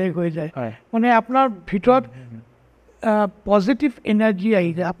দৃশ্যটোৱে বেলেগ হৈ যায় মানে আপোনাৰ ভিতৰত পজিটিভ এনাৰ্জি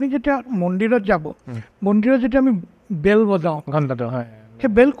আহি যায় আপুনি যেতিয়া মন্দিৰত যাব মন্দিৰত যেতিয়া আমি বেল বজাওঁ ঘণ্টাটো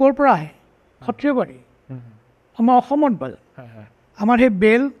সেই বেল ক'ৰ পৰা আহে সৰ্থেবাৰী আমাৰ অসমত বেল আমাৰ সেই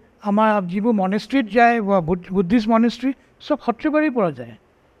বেল আমাৰ যিবোৰ মনেষ্ট্ৰীত যায় বা বুদ্ধিষ্ট মনেষ্ট্ৰী চব সৰ্থেবাৰীৰ পৰা যায়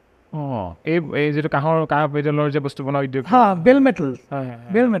এই যিটো কাঁহ পেটেলৰ যে বস্তু বনোৱা উদ্যোগ বেল মেটেল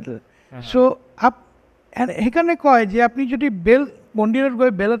চ' সেইকাৰণে কয় যে আপুনি যদি বেল মন্দিৰত গৈ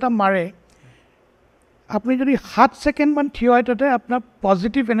বেল এটা মাৰে আপুনি যদি 7 ছেকেণ্ডমান থিয় হয় তাতে আপোনাৰ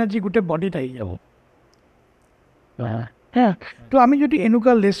পজিটিভ এনাৰ্জি গোটেই বডিত আহি যাব তো আমি যদি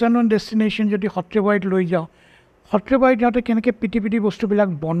এনেকুৱা লেচন অন ডেষ্টিনেশ্যন যদি সৰ্থেবাৰীত লৈ যাওঁ সৰ্থেবাৰীত যাওঁতে কেনেকৈ পিটি বস্তুবিলাক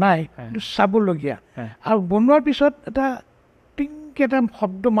বনায় সেইটো চাবলগীয়া আৰু বনোৱাৰ পিছত এটা টিংকৈ এটা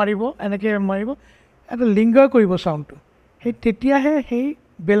শব্দ মাৰিব এনেকৈ মাৰিব এটা লিংগাৰ কৰিব চাউণ্ডটো সেই তেতিয়াহে সেই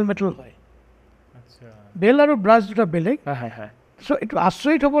বেল মেটেল হয় বেল আৰু ব্ৰাছ দুটা বেলেগ চ' এইটো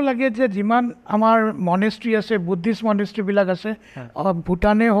আচৰিত হ'ব লাগে যে যিমান আমাৰ মনেষ্ট্ৰী আছে বুদ্ধিষ্ট মনেষ্ট্ৰীবিলাক আছে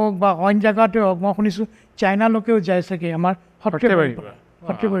ভূটানে হওক বা অইন জেগাতে হওক মই শুনিছোঁ চাইনালৈকেও যায় চাগে আমাৰ সৰ্থেবাৰীৰ পৰা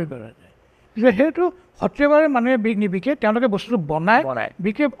যায় সেইটো সৰ্থেবাৰীৰ মানুহে নিবিকে তেওঁলোকে বস্তুটো বনায়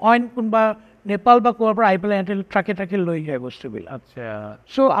বিকে অইন কোনোবা নেপাল বা ক'ৰবাৰ পৰা আহি পেলাই সিহঁতে ট্ৰাকে লৈ যায় বস্তুবিলাক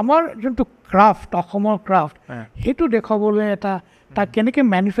চ' আমাৰ যোনটো ক্ৰাফ্ট অসমৰ ক্ৰাফ্ট সেইটো দেখুৱাবলৈ এটা তাক কেনেকৈ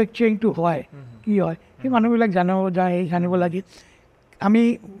মেনুফেকচাৰিংটো হয় কি হয় সেই মানুহবিলাক জানিব লাগে আমি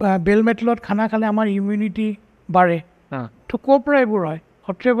বেল মেটেলত খানা খালে আমাৰ ইমিউনিটি বাঢ়ে তো ক'ৰ পৰা এইবোৰ হয়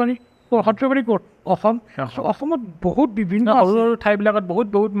সৰ্থেবাৰী ক'ত অসমত বহুত বিভিন্ন সৰু ঠাইবিলাকত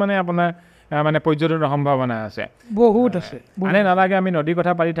বহুত মানে আপোনাৰ মানে পৰ্যটনৰ সম্ভাৱনা আছে বহুত আছে মানে নালাগে আমি নদীৰ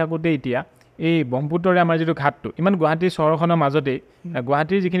কথা পাতি থাকোঁতে এতিয়া এই ব্ৰহ্মপুত্ৰৰে আমাৰ যিটো ঘাটটো ইমান গুৱাহাটী চহৰখনৰ মাজতেই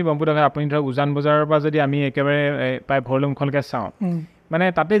গুৱাহাটীৰ যিখিনি ব্ৰহ্মপুত্ৰ ঘাট আপুনি ধৰক উজান বজাৰৰ পৰা যদি আমি একেবাৰে প্ৰায় ভৰলুমুখলৈকে চাওঁ মানে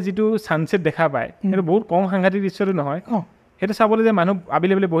তাতে যিটো ছানছেট দেখা পায় সেইটো বহুত কম সাংঘাতিক দৃশ্যটো নহয় সেইটো চাবলৈ যে মানুহ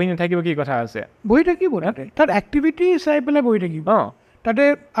আবেলি বহি নাথাকিব কি কথা আছে বহি থাকিব তাত এক্টিভিটি চাই পেলাই বহি থাকিব তাতে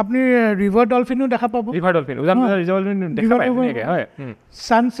আপুনি ৰিভাৰ ডলফিনো দেখা পাব উজান বজাৰ ৰিভাৰ ডলফিন দেখা পায় হয়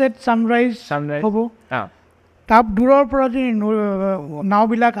ছানছেট ছানৰাইজ হ'ব তাত দূৰৰ পৰা যে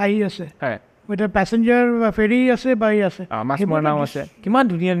নাওবিলাক আহি আছে এটা পেছেঞ্জাৰ ফেৰী আছে বা আছে মাছমৰা নাও আছে কিমান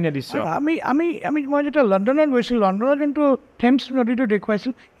ধুনীয়া ধুনীয়া দৃশ্য মই যেতিয়া লণ্ডনত গৈছিলোঁ লণ্ডনত কিন্তু থেমছ নদীটো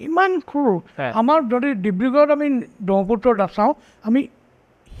দেখুৱাইছিল ইমান সৰু আমাৰ যদি ডিব্ৰুগড়ত আমি ব্ৰহ্মপুত্ৰত চাওঁ আমি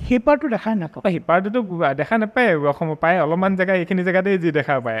সিপাৰটো দেখাই নাপাওঁ সিপাৰটোতো দেখা নাপায় অসমৰ পায় অলপমান জেগা এইখিনি জেগাতে যি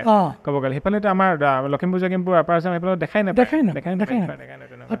দেখা পায় ক'ব গ'লে সেইফালেতো আমাৰ লখিমপুৰ আপাৰ আছাম সেইফালে দেখাই নাপায়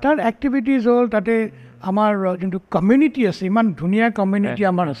তাৰ এক্টিভিটিজ হ'ল তাতে আমাৰ যোনটো কমিউনিটি আছে ইমান ধুনীয়া কমিউনিটি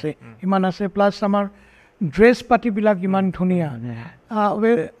আমাৰ আছে ইমান আছে প্লাছ আমাৰ ড্ৰেছ পাতিবিলাক ইমান ধুনীয়া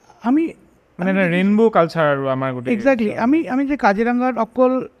আমি মানে ৰেইনবো কালচাৰ আৰু আমাৰ একজেক্টলি আমি যে কাজিৰঙাত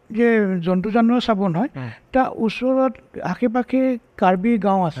অকল যে জন্তু জানোৱাৰ চাব নহয় তাৰ ওচৰত আশে পাশে কাৰ্বি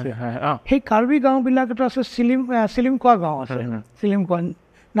গাঁও আছে সেই কাৰ্বি গাঁওবিলাকতো আছে চিলিমখোৱা গাঁও আছে চিলিমখোৱা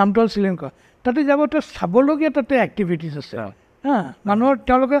নামটো হ'ল চিলিমখোৱা তাতে যাব চাবলগীয়া তাতে এক্টিভিটিজ আছে মানুহৰ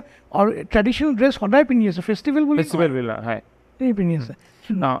তেওঁলোকে ট্ৰেডিশ্যনেল ড্ৰেছ সদায় পিন্ধি আছে ফেষ্টিভেল পিন্ধি আছে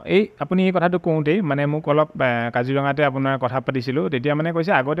এই আপুনি এই কথাটো কওঁতেই মানে মোক অলপ কাজিৰঙাতে আপোনাৰ কথা পাতিছিলোঁ তেতিয়া মানে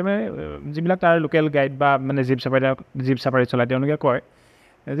কৈছে আগতে মানে যিবিলাক তাৰ লোকেল গাইড বা মানে জীপ চাফাৰী চলাই তেওঁলোকে কয়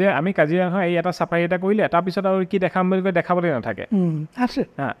যে আমি কাজিৰঙা এই এটা চাফাৰী এটা কৰিলে তাৰপিছত আৰু কি দেখাম বুলি কৈ দেখাবলৈ নাথাকে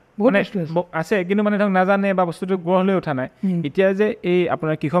আছে কিন্তু মানে ধৰক নাজানে বা বস্তুটো গঢ় লৈ উঠা নাই এতিয়া যে এই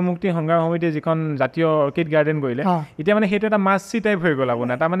আপোনাৰ কৃষক মুক্তি সংগ্ৰাম সমিতিয়ে যিখন জাতীয় অৰ্কিড গাৰ্ডেন কৰিলে এতিয়া মানে সেইটো এটা মাছ চি টাইপ হৈ গ'ল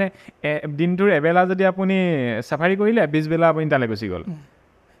আপোনাৰ তাৰমানে দিনটোৰ এবেলা যদি আপুনি চাফাৰী কৰিলে পিছবেলা আপুনি তালৈ গুচি গ'ল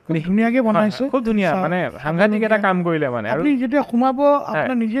ধুনীয়াকৈ বনাইছে খুব ধুনীয়া মানে সাংঘাতিক এটা কাম কৰিলে মানে আপুনি যেতিয়া সোমাব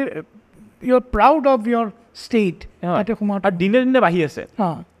আপোনাৰ নিজে U R proud of your state তাতে সোমাব আৰু দিনে দিনে বাঢ়ি আছে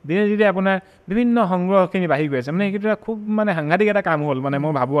দিনে দিনে আপোনাৰ বিভিন্ন সংগ্ৰহখিনি বাঢ়ি গৈ আছে মানে সেইটো খুব মানে সাংঘাতিক এটা কাম হ'ল মানে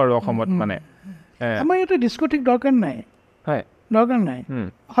মই ভাবোঁ আৰু অসমত মানে আমাৰ ইয়াতে ডিস্ক'থেক দৰকাৰ নাই দৰকাৰ নাই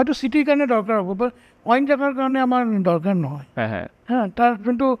হয়তো চিটিৰ কাৰণে দৰকাৰ হ'ব বা অইন জেগাৰ কাৰণে আমাৰ দৰকাৰ নহয় তাৰ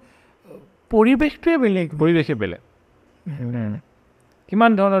যোনটো পৰিৱেশটোৱে বেলেগ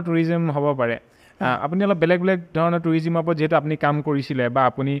কিমান ধৰণৰ টুৰিজিম হ'ব পাৰে আপুনি অলপ বেলেগ ধৰণৰ টুৰিজিমৰ ওপৰত যিহেতু আপুনি কাম কৰিছিলে বা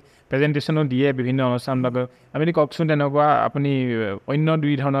আপুনি প্ৰেজেণ্টেশ্যনো দিয়ে বিভিন্ন অনুষ্ঠানবিলাকত আপুনি কওকচোন তেনেকুৱা আপুনি অন্য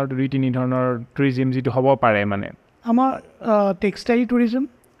দুই তিনি ধৰণৰ টুৰিজিম যিটো হ'ব পাৰে মানে আমাৰ টেক্সটাইল টুৰিজিম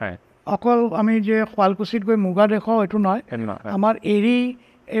অকল আমি যে শুৱালকুছিত গৈ মুগা দেখুৱাওঁ এইটো নহয় আমাৰ এৰী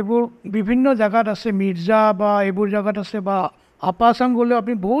এইবোৰ বিভিন্ন জেগাত আছে মিৰ্জা বা এইবোৰ জেগাত আছে বা আপাৰ আছাম গ'লেও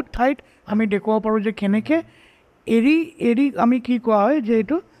আপুনি বহুত ঠাইত আমি দেখুৱাব পাৰোঁ যে কেনেকৈ এৰী আমি কি কোৱা হয় যে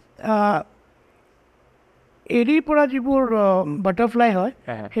এইটো এৰীৰ পৰা যিবোৰ বাটাৰফ্লাই হয়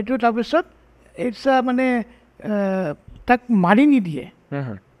সেইটো তাৰপিছত ইটছ মানে তাক মাৰি নিদিয়ে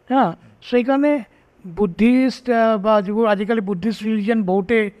সেইকাৰণে বুদ্ধিষ্ট বা যিবোৰ আজিকালি বুদ্ধিষ্ট ৰিলিজন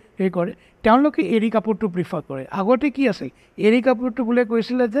বহুতে হেৰি কৰে তেওঁলোকে এৰী কাপোৰটো প্ৰিফাৰ কৰে আগতে কি আছিল এৰী কাপোৰটো বোলে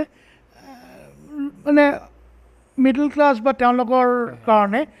কৈছিলে যে মানে মিডল ক্লাছ বা তেওঁলোকৰ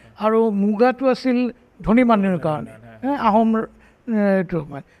কাৰণে আৰু মুগাটো আছিল ধনী মানুহৰ কাৰণে আহোম এইটো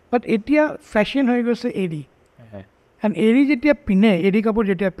সময় বাট এতিয়া ফেশ্বন হৈ গৈছে এৰী কাৰণ এৰী যেতিয়া পিন্ধে এৰী কাপোৰ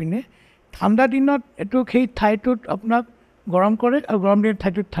যেতিয়া পিন্ধে ঠাণ্ডা দিনত এইটো সেই ঠাইটোত আপোনাক গৰম কৰে আৰু গৰম দিনত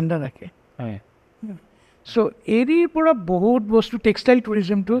ঠাইটোত ঠাণ্ডা ৰাখে চ' এৰীৰ পৰা বহুত বস্তু টেক্সটাইল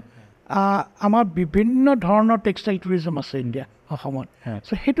টুৰিজিমটো আমাৰ বিভিন্ন ধৰণৰ টেক্সটাইল টুৰিজিম আছে ইণ্ডিয়া অসমত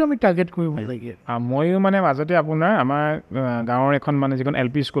চ' সেইটো আমি টাৰ্গেট কৰিব লাগে ময়ো মানে মাজতে আপোনাৰ আমাৰ গাঁৱৰ এখন মানে যিখন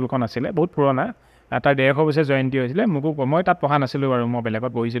LP স্কুলখন আছিলে বহুত পুৰণা তাৰ 150 বছৰ জয়ন্তী হৈছিলে মোকো মই তাত পঢ়া নাছিলোঁ বাৰু মই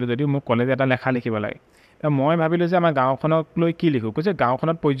বেলেগত পঢ়িছিলোঁ যদিও মোক কলেজে এটা লেখা লিখিব লাগে মই ভাবিলোঁ যে আমাৰ গাঁওখনক লৈ কি লিখোঁ কৈছে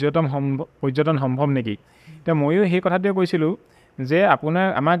গাঁওখনত পৰ্যটন সম্ভৱ নেকি এতিয়া ময়ো সেই কথাটোৱে কৈছিলোঁ যে আপোনাৰ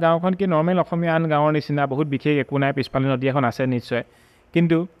আমাৰ গাঁওখন কি নৰ্মেল অসমীয়া আন গাঁৱৰ নিচিনা বহুত বিশেষ একো নাই পিছফালে নদী এখন আছে নিশ্চয়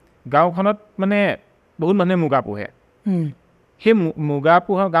কিন্তু গাঁওখনত মানে বহুত মানুহে মুগা পোহে সেই মুগা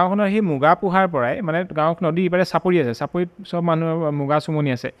পোহা গাঁওখনৰ সেই মুগা পোহাৰ পৰাই মানে গাঁও নদী ইপাৰে চাপৰি আছে চাপৰিত চব মানুহৰ মুগা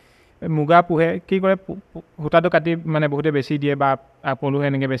চুমনি আছে মুগা পোহে কি কৰে সূতাটো কাটি মানে বহুতে বেছি দিয়ে বা পলুহে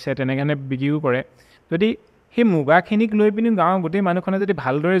এনেকৈ বেচে তেনেকৈ বিক্ৰীও কৰে যদি সেই মুগাখিনিক লৈ পিনি গাঁৱৰ গোটেই মানুহখনে যদি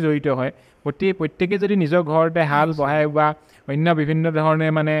ভালদৰে জড়িত হয় প্ৰত্যেকে যদি নিজৰ ঘৰতে হাল বহাই বা অন্য বিভিন্ন ধৰণে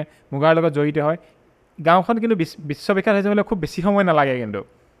মানে মুগাৰ লগত জড়িত হয় গাঁওখন কিন্তু বিশ্ববিখ্যাত হৈ যাবলৈ খুব বেছি সময় নালাগে কিন্তু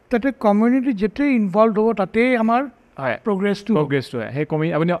তাতে কমিউনিটি যেতিয়াই ইনভলভ হ'ব তাতেই আমাৰ প্ৰগ্ৰেছটো হয় সেই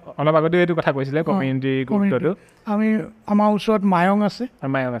আপুনি অলপ আগতেও এইটো কথা কৈছিলে কমিউনিটি গুৰুত্বটো আমি আমাৰ ওচৰত মায়ং আছে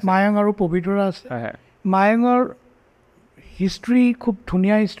মায়ং আৰু পবিতৰা আছে মায়ঙৰ হিষ্ট্ৰী খুব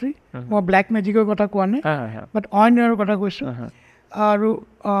ধুনীয়া হিষ্ট্ৰী মই ব্লেক মেজিকৰ কথা কোৱা নাই বাট অইনৰ কথা কৈছোঁ আৰু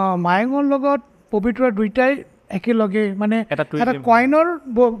মায়ঙৰ লগত পবিতৰা দুইটাই একেলগে মানে এটা কইনৰ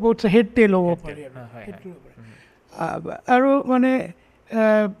হেড টেইল হ'ব পাৰে আৰু মানে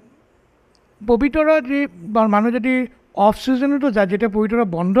পবিতৰা যি মানুহ যদি অফ ছিজনতো যায় যেতিয়া পবিতৰা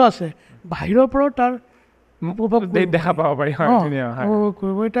বন্ধ আছে বাহিৰৰ পৰাও তাৰ দেখা পাব পাৰি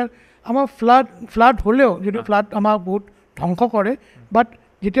তাৰ আমাৰ ফ্লাড হ'লেও যদি ফ্লাড আমাক বহুত ধ্বংস কৰে বাট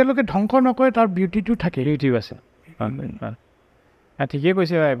যেতিয়ালৈকে ধ্বংস নকৰে তাৰ বিউটিটো থাকে বিউটিও আছে ঠিকেই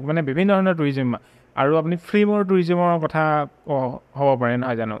কৈছে মানে বিভিন্ন ধৰণৰ টুৰিজিম আৰু আপুনি ফিল্মৰ টুৰিজিমৰ কথা হ'ব পাৰে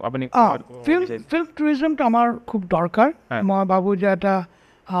নহয় জানো আপুনি ফিল্ম টুৰিজিমটো আমাৰ খুব দৰকাৰ মই ভাবোঁ যে এটা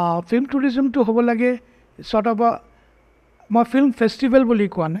ফিল্ম টুৰিজিমটো হ'ব লাগে চৰ্ট অফ মই ফিল্ম ফেষ্টিভেল বুলি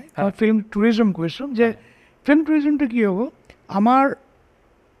কোৱা নাই মই ফিল্ম টুৰিজিম কৈছোঁ যে ফিল্ম টুৰিজিমটো কি হ'ব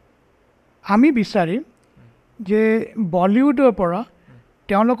আমি বিচাৰিম যে বলিউডৰ পৰা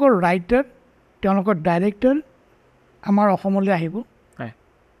তেওঁলোকৰ ৰাইটাৰ তেওঁলোকৰ ডাইৰেক্টৰ আমাৰ অসমলৈ আহিব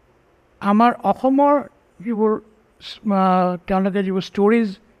আমাৰ অসমৰ যিবোৰ তেওঁলোকে যিবোৰ ষ্টৰিজ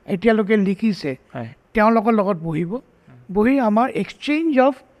এতিয়ালৈকে লিখিছে তেওঁলোকৰ লগত বহি আমাৰ এক্সচেঞ্জ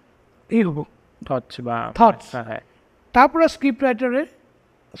অফ হ'ব থটছ তাৰ পৰা স্ক্ৰিপ্ট ৰাইটাৰে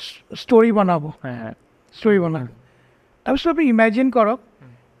ষ্টৰি বনাব তাৰপিছত আপুনি ইমেজিন কৰক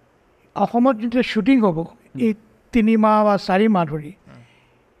অসমত যেতিয়া শ্বুটিং হ'ব এই 3 মাহ বা 4 মাহ ধৰি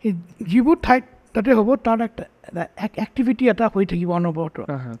যিবোৰ ঠাইত তাতে হ'ব তাৰ একটা এক্টিভিটি এটা হৈ থাকিব অনবৰত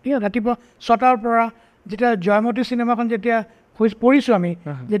ঠিক আছে ৰাতিপুৱা 6টাৰ পৰা যেতিয়া জয়মতী চিনেমাখন যেতিয়া পৰিছোঁ আমি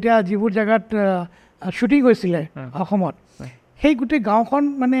যেতিয়া যিবোৰ জেগাত শ্বুটিং হৈছিলে অসমত সেই গোটেই গাঁওখন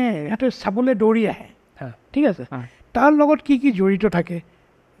মানে ইয়াতে চাবলৈ দৌৰি আহে ঠিক আছে তাৰ লগত কি জড়িত থাকে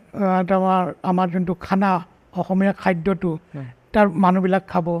আমাৰ যোনটো খানা অসমীয়া খাদ্যটো তাৰ মানুহবিলাক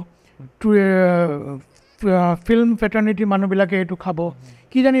খাব ফিল্ম ফেটাৰ্নিটি মানুহবিলাকে এইটো খাব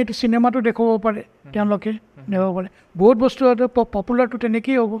কি জানি এইটো চিনেমাটো দেখুৱাব পাৰে তেওঁলোকে দেখুৱাব পাৰে বহুত বস্তু পপুলাৰটো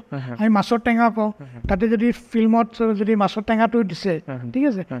তেনেকেই হ'ব আমি মাছৰ টেঙা কওঁ তাতে যদি ফিল্মত যদি মাছৰ টেঙাটো দিছে ঠিক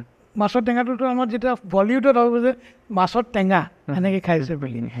আছে মাছৰ টেঙাটোতো আমাৰ যেতিয়া বলিউডত হ'ব যে মাছৰ টেঙা এনেকৈ খাইছে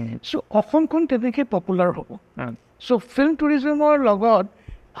বুলি চ' অসমখন তেনেকৈ পপুলাৰ হ'ব চ' ফিল্ম টুৰিজিমৰ লগত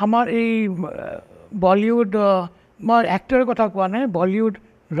আমাৰ এই বলিউড মই এক্টৰৰ কথা কোৱা নাই Bollywood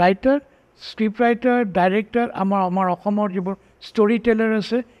writer script writer director আমাৰ অসমৰ যিবোৰ ষ্টৰি টেলাৰ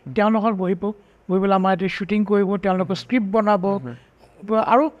আছে তেওঁলোকৰ বহি পেলাই আমাৰ এতিয়া শ্বুটিং কৰিব তেওঁলোকৰ স্ক্ৰিপ্ট বনাব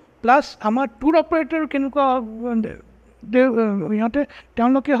আৰু প্লাছ আমাৰ টুৰ অপাৰেটৰ কেনেকুৱা সিহঁতে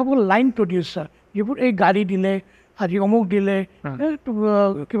তেওঁলোকে হ'ব লাইন প্ৰডিউচাৰ যিবোৰ এই গাড়ী দিলে আজি অমুক দিলে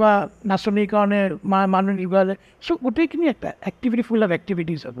কিবা নাচনীৰ কাৰণে মানুহ যোগালে চ' গোটেইখিনি এটা এক্টিভিটি ফুল অফ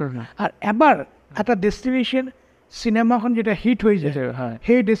এক্টিভিটিজ হ'ব আৰু এবাৰ এটা ডেষ্টিনেশ্যন চিনেমাখন যেতিয়া হিট হৈ যায়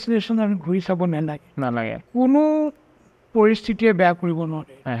সেই ডেষ্টিনেশ্যন আমি ঘূৰি চাব নালাগে কোনো পৰিস্থিতিয়ে বেয়া কৰিব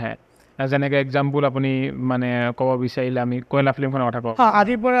নোৱাৰে যেনেকৈ এক্সাম্পল আপুনি মানে ক'ব বিচাৰিলে আমি কয়লা ফিল্মখনৰ কথা কওঁ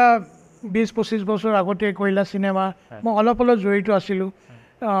আজিৰ পৰা 20-25 বছৰ আগতে কয়লা চিনেমা মই অলপ জড়িত আছিলোঁ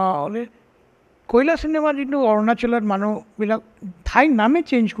কয়লা চিনেমা যিটো অৰুণাচলত মানুহবিলাক ঠাইৰ নামেই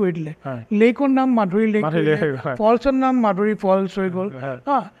চেঞ্জ কৰি দিলে লেকৰ নাম মাধুৰী লেক ফলছৰ নাম মাধুৰী ফলছ হৈ গ'ল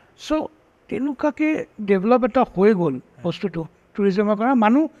চ' তেনেকুৱাকৈ ডেভেলপ এটা হৈ গ'ল বস্তুটো টুৰিজিমৰ কাৰণে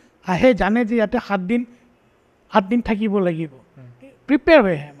মানুহ আহে জানে যে ইয়াতে 7 দিন থাকিব লাগিব প্ৰিপেয়াৰ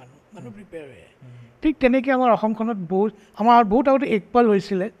হৈ আহে মানুহ প্ৰিপেয়াৰ হৈ আহে ঠিক তেনেকৈ আমাৰ অসমখনত বহুত আগতে একপাল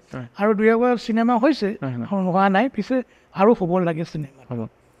হৈছিলে আৰু 2 এবাৰ চিনেমা হৈছে হোৱা নাই পিছে আৰু হ'ব লাগে চিনেমা হ'ব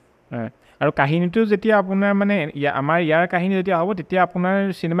আৰু কাহিনীটো যেতিয়া আপোনাৰ মানে আমাৰ ইয়াৰ কাহিনী যেতিয়া হ'ব তেতিয়া আপোনাৰ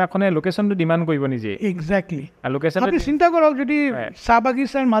চিনেমাখনে লোকেশ্যনটো ডিমাণ্ড কৰিব নিজে এক্সেক্টলি আৰু লোকেশ্যন আপুনি চিন্তা কৰক যদি চাহ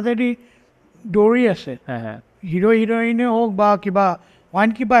বাগিচাৰ মাজেদি দৌৰি আছে হিৰো হিৰইনে হওক বা কিবা অইন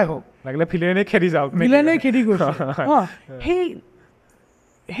কিবাই হওক লাগিলে ভিলেনে খেদি যাওক ভিলেনে খেদি গৈছে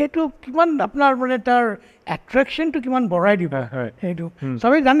সেইটো কিমান আপোনাৰ মানে তাৰ এট্ৰেকশ্যনটো কিমান বঢ়াই দিব সেইটো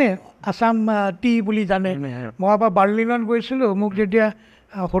চবেই জানে আছাম টি বুলি জানে মই এবাৰ বাৰ্লিনত গৈছিলোঁ মোক যেতিয়া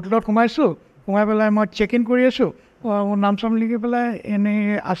হোটেলত সোমাই পেলাই মই চেক ইন কৰি আছোঁ মোৰ নাম চাম লিখি পেলাই এনেই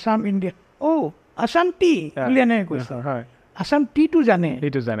আছাম ইণ্ডিয়া আছাম টি বুলি এনেকৈ কৈছোঁ আছাম টিটো জানে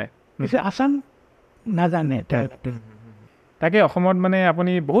পিছে আছাম নাজানে তাকে অসমত মানে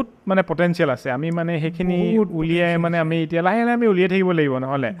আপুনি বহুত মানে পটেঞ্চিয়েল আছে আমি মানে সেইখিনি উলিয়াই মানে আমি এতিয়া লাহে লাহে আমি উলিয়াই থাকিব লাগিব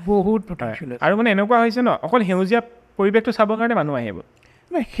নহ'লে বহুত পটেঞ্চিয়েল আৰু মানে এনেকুৱা হৈছে ন অকল সেউজীয়া পৰিৱেশটো চাবৰ কাৰণে মানুহ আহিব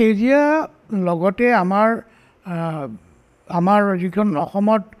সেউজীয়া লগতে আমাৰ যিখন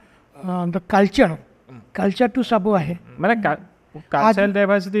অসমত কালচাৰটো চাব আহে মানে cultural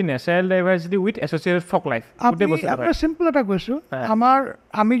diversity natural diversity with associated folk life আপোনাৰ চিম্পল এটা কৈছোঁ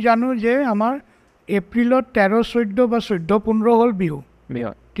আমি জানো যে আমাৰ এপ্ৰিলত 13-14 বা 14-15 হ'ল বিহু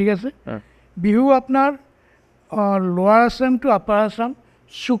ঠিক আছে বিহু আপোনাৰ লোৱাৰ আছাম টু আপাৰ আছাম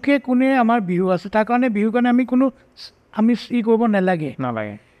চুকে কোণে আমাৰ বিহু আছে তাৰ কাৰণে বিহুৰ কাৰণে আমি কৰিব নালাগে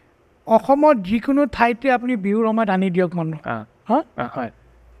অসমত যিকোনো ঠাইতে আপুনি বিহুৰ সময়ত আনি দিয়ক মানুহ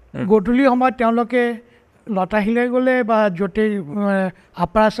গধূলি সময়ত তেওঁলোকে লতাশিলে গ'লে বা য'তেই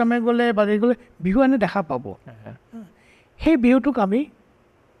আপাৰ আছামে গ'লে বা গ'লে বিহু আনি দেখা পাব সেই বিহুটোক আমি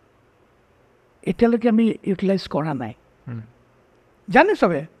এতিয়ালৈকে আমি ইউটিলাইজ কৰা নাই জানে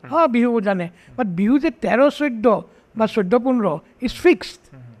চবে বিহু জানে বাট বিহু যে 13-14 বা 14-15 ইজ ফিক্সড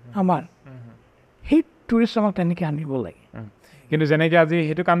আমাৰ সেই টুৰিষ্ট আমাক তেনেকৈ আনিব লাগে কিন্তু যেনেকৈ আজি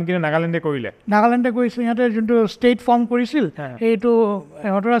সেইটো কাম কিন্তু নাগালেণ্ডে কৰিছে সিহঁতে যোনটো ষ্টেট ফৰ্ম কৰিছিল সেইটো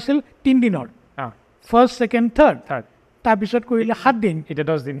সিহঁতৰ আছিল 3 দিনৰ ফাৰ্ষ্ট ছেকেণ্ড থাৰ্ড তাৰপিছত কৰিলে 7 দিন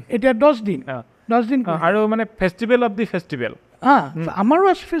এতিয়া 10 দিন আৰু মানে ফেষ্টিভেল অফ দি ফেষ্টিভেল আমাৰো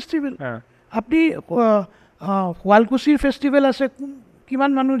আছে ফেষ্টিভেল আপুনি শুৱালকুছিৰ ফেষ্টিভেল আছে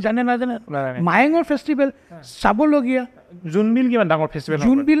কিমান মানুহ জানে নাজানে মায়েঙৰ ফেষ্টিভেল চাবলগীয়া জোনবিল কিমান ডাঙৰ ফেষ্টিভেল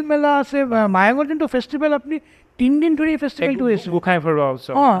জোনবিল মেলা আছে মায়েঙৰ যোনটো ফেষ্টিভেল আপুনি 3 দিন ধৰি ফেষ্টিভেলটো হৈছে গোঁসাই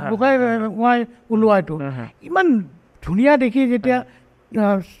ওলোৱাটো ইমান ধুনীয়া দেখি যেতিয়া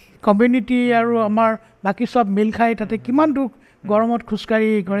কমিউনিটি আৰু আমাৰ বাকী চব মিল খাই তাতে কিমান দূৰ গৰমত খোজকাঢ়ি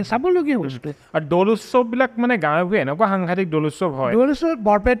কৰে চাবলগীয়া বস্তু আৰু দৌল উৎসৱবিলাক মানে গাঁৱে ভূঞে এনেকুৱা সাংঘাতিক দৌল উৎসৱ হয় দৌল উৎসৱ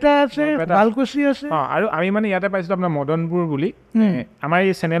বৰপেটা আছে শুৱালকুছি আছে আৰু আমি মানে ইয়াতে পাইছিলোঁ আপোনাৰ মদনপুৰ বুলি আমাৰ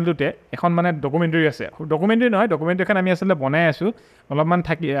এই চেনেলটোতে এখন মানে ডকুমেণ্টাৰী আছে ডকুমেণ্টাৰীখন আমি আচলতে বনাই আছোঁ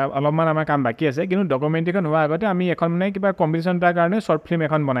অলপমান আমাৰ কাম বাকী আছে কিন্তু ডকুমেণ্টাৰীখন হোৱাৰ আগতে আমি এখন মানে কিবা কম্পিটিশ্যন এটাৰ কাৰণে শ্বৰ্ট ফিল্ম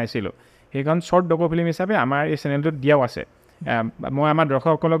এখন বনাইছিলোঁ সেইখন শ্বৰ্ট ডকু ফিল্ম হিচাপে আমাৰ এই চেনেলটোত দিয়াও আছে মই আমাৰ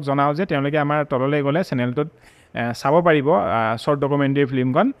দৰ্শকসকলক জনাওঁ যে তেওঁলোকে আমাৰ তললৈ গ'লে চেনেলটোত চাব পাৰিব শ্বৰ্ট ডকুমেণ্টাৰী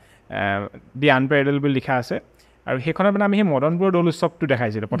ফিল্মখন দি আনপেৰেডল বুলি লিখা আছে আৰু সেইখনত মানে আমি সেই মদনপুৰৰ দৌল উৎসৱটো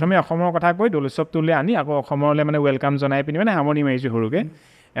দেখাইছিলোঁ প্ৰথমে অসমৰ কথা কৈ দৌল উৎসৱটোলৈ আনি আকৌ অসমলৈ মানে ৱেলকাম জনাই পিনি মানে সামৰণি মাৰিছোঁ সৰুকৈ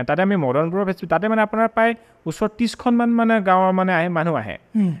তাতে আমি মদনপুৰৰ তাতে মানে আপোনাৰ প্ৰায় ওচৰত 30খনমান মানে গাঁৱৰ মানে মানুহ আহে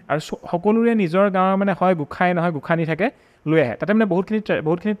আৰু সকলোৰে নিজৰ গাঁৱৰ মানে হয় গোঁসাই নহয় গোঁসানী থাকে লৈ আহে তাতে মানে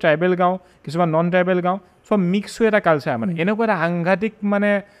বহুতখিনি ট্ৰাইবেল গাঁও কিছুমান নন ট্ৰাইবেল গাঁও চব মিক্স হৈ এটা কালচাৰ মানে এনেকুৱা এটা সাংঘাতিক মানে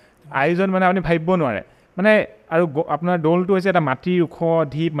আয়োজন মানে আপুনি ভাবিব নোৱাৰে মানে আৰু আপোনাৰ দৌলটো হৈছে এটা মাটিৰ ওখ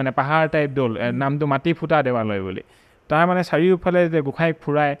ঢিপ মানে পাহাৰ টাইপ দৌল নামটো মাটি ফুটা দেৱালয় বুলি তাৰ মানে চাৰিওফালে যে গোঁসাইক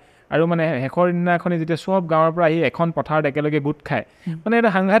ফুৰাই আৰু মানে শেষৰ দিনাখনি যেতিয়া চব গাঁৱৰ পৰা আহি এখন পথাৰত একেলগে গোট খায় মানে এটা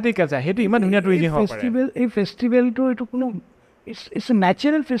সাংঘাতিক আছে সেইটো ইমান ধুনীয়া টুৰিজিম হ'ব পাৰে এই ফেষ্টিভেলটো এইটো কোনো it's a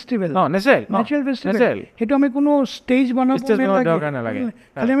natural festival natural festival সেইটো আমি কোনো ষ্টেজ বনাব নালাগে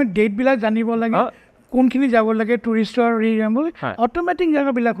খালি আমি ডেটবিলাক জানিব লাগে কোনখিনি যাব লাগে টুৰিষ্টৰ অট'মেটিক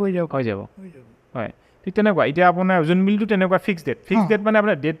জেগাবিলাক হৈ যাব হয় ঠিক তেনেকুৱা এতিয়া আপোনাৰ জোনবিলটো তেনেকুৱা ফিক্স ডেট মানে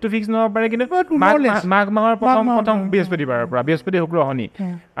আপোনাৰ ডেটটো ফিক্স নহ'ব পাৰে কিন্তু মাঘ মাহৰ প্ৰথম বৃহস্পতিবাৰৰ পৰা বৃহস্পতি শুক্ৰ শনি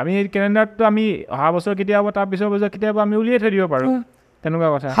আমি কেলেণ্ডাৰটো আমি অহা বছৰ কেতিয়া হ'ব তাৰ পিছৰ বছৰ কেতিয়াবা আমি উলিয়াই থৈ দিব পাৰোঁ তেনেকুৱা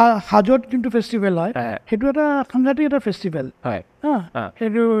কথা হাজোত যোনটো ফেষ্টিভেল হয় সেইটো এটা সাংঘাতিক এটা ফেষ্টিভেল হয়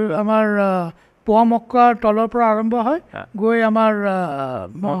সেইটো আমাৰ পুৱা মক্কাৰ তলৰ পৰা আৰম্ভ হয় গৈ আমাৰ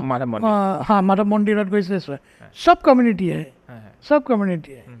মাধৱ মন্দিৰত গৈছে চব কমিউনিটিয়ে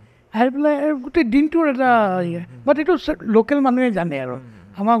আহি পেলাই গোটেই দিনটোৰ এটা বাট এইটো লোকেল মানুহে জানে আৰু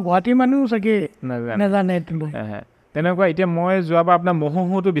আমাৰ গুৱাহাটী মানুহ চাগে নাজানে এইটো তেনেকুৱা এতিয়া মই যোৱাবাৰ আপোনাৰ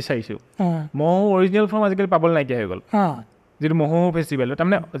মহোহোটো বিচাৰিছোঁ মহোহো অৰিজিনেল ফৰ্ম আজিকালি পাবলৈ নাইকিয়া হৈ গ'ল যিটো মহোহো ফেষ্টিভেল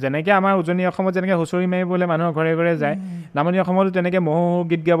তাৰমানে যেনেকৈ আমাৰ উজনি অসমত যেনেকৈ হুঁচৰি মাৰিবলৈ মানুহৰ ঘৰে ঘৰে যায় নামনি অসমতো তেনেকৈ মহোহো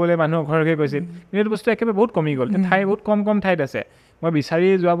গীত গাবলৈ মানুহৰ ঘৰে ঘৰে গৈছিল কিন্তু এইটো বস্তু একেবাৰে বহুত কমি গ'ল ঠাই বহুত কম ঠাইত আছে মই বিচাৰি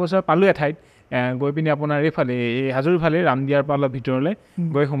যোৱা বছৰ পালোঁ এঠাইত গৈ পিনি আপোনাৰ এইফালে এই হাজোৰ ফালে ৰামদিয়াৰ পৰা অলপ ভিতৰলৈ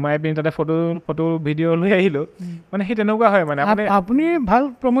গৈ সোমাই পিনি তাতে ফটো ভিডিঅ' লৈ আহিলোঁ মানে সেই তেনেকুৱা হয় মানে আপুনি ভাল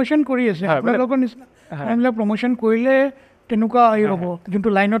প্ৰমোশ্যন কৰি আছে আপোনালোকৰ নিচিনা এইবিলাক প্ৰমোশ্যন কৰিলে তেনেকুৱা হ'ব যোনটো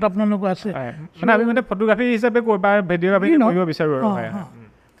লাইনত আপোনালোকৰ আছে মানে আমি মানে ফটোগ্ৰাফী হিচাপে বা ভিডিঅ'গ্ৰাফী কৰিব বিচাৰোঁ আৰু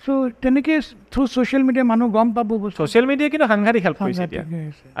চ' তেনেকৈ থ্ৰু ছ'চিয়েল মিডিয়া মানুহ গম পাব ছ'চিয়েল মিডিয়াই কিন্তু সাংঘাতিক হেল্প কৰিছে এতিয়া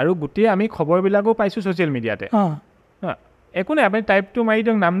আৰু গোটেই আমি খবৰবিলাকো পাইছোঁ ছ'চিয়েল মিডিয়াতে একো নাই আপুনি টাইপটো মাৰি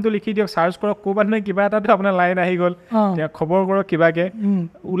দিয়ক নামটো লিখি দিয়ক চাৰ্চ কৰক ক'ৰবাত নহয় কিবা এটাতো আপোনাৰ লাইন আহি গ'ল খবৰ কৰক কিবাকৈ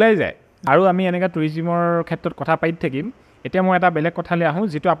ওলাই যায় আৰু আমি এনেকৈ টুৰিজিমৰ ক্ষেত্ৰত কথা পাতি থাকিম এতিয়া মই এটা বেলেগ কথালৈ আহোঁ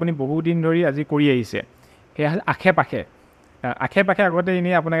যিটো আপুনি বহুদিন ধৰি আজি কৰি আহিছে সেয়া আশে পাশে আগতে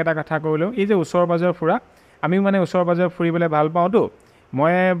এনেই আপোনাক এটা কথা কৰিলোঁ এই যে ওচৰ পাজৰ ফুৰা আমি মানে ওচৰ পাজৰ ফুৰিবলৈ ভাল পাওঁতো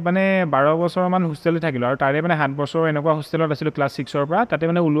মই মানে 12 বছৰমান হোষ্টেলত থাকিলোঁ আৰু তাৰে মানে 7 বছৰ এনেকুৱা হোষ্টেলত আছিলোঁ ক্লাছ 6ৰ পৰা তাতে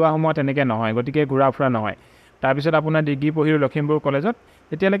মানে ওলোৱা সময়ত তেনেকৈ নহয় গতিকে ঘূৰা ফুৰা নহয় তাৰপিছত আপোনাৰ ডিগ্ৰী পঢ়িলোঁ লখিমপুৰ কলেজত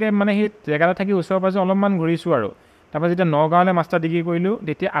তেতিয়ালৈকে মানে সেই জেগাতে থাকি ওচৰ পাজৰ অলপমান ঘূৰিছোঁ আৰু তাৰপৰা যেতিয়া নগাঁৱলৈ মাষ্টাৰ ডিগ্ৰী কৰিলোঁ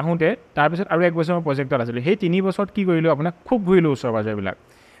তেতিয়া আহোঁতে তাৰপিছত আৰু 1 বছৰ মই প্ৰজেক্টত আছিলোঁ সেই 3 বছৰত কি কৰিলোঁ আপোনাক খুব ঘূৰিলোঁ ওচৰ পাজৰবিলাক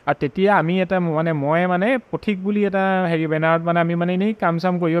আৰু তেতিয়া আমি এটা মই পথিক বুলি এটা বেনাৰত মানে আমি মানে এনেই কাম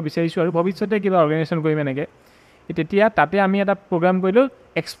চাম কৰিব বিচাৰিছোঁ আৰু ভৱিষ্যতে কিবা অৰ্গেনাইজেশ্যন কৰিম এনেকৈ তেতিয়া তাতে আমি এটা প্ৰগ্ৰাম কৰিলোঁ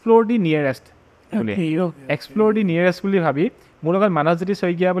এক্সপ্ল'ৰ দি নিয়েৰেষ্ট বুলি ভাবি মোৰ লগত মানসজ্যোতি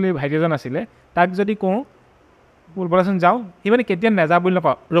শইকীয়া বুলি ভাইটি এজন আছিলে তাক যদি কওঁ ব'লাচোন যাওঁ সি মানে কেতিয়া নাযাওঁ বুলি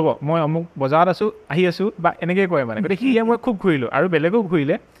নকওঁ ৰ'ব মই অমুক বজাৰত আহি আছোঁ বা এনেকৈ কয় মানে গতিকে সিয়ে মই খুব ঘূৰিলোঁ আৰু বেলেগো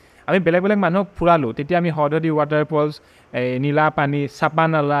ঘূৰিলে আমি বেলেগ মানুহক ফুৰালোঁ তেতিয়া আমি হঁদধি ৱাটাৰফলছ এই নীলা পানী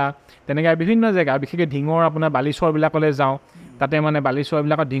চাপানালা তেনেকৈ বিভিন্ন জেগা বিশেষকৈ ঢিঙৰ আপোনাৰ বালিচৰবিলাকলৈ যাওঁ তাতে মানে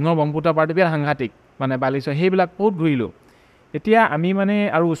বালিচৰবিলাকত ঢিঙৰ ব্ৰহ্মপুত্ৰ পাৰটো বিৰাট সাংঘাতিক মানে বালিচৰ সেইবিলাক বহুত ঘূৰিলোঁ এতিয়া আমি মানে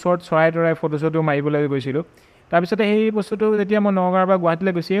আৰু ওচৰত চৰাই তৰাই ফটো চটো মাৰিবলৈ গৈছিলোঁ তাৰপিছতে সেই বস্তুটো যেতিয়া মই নগাঁৱৰ পৰা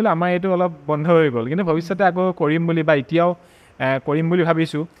গুৱাহাটীলৈ গুচি আহিলোঁ আমাৰ এইটো অলপ বন্ধ হৈ গ'ল কিন্তু ভৱিষ্যতে আকৌ কৰিম বুলি বা এতিয়াও কৰিম বুলি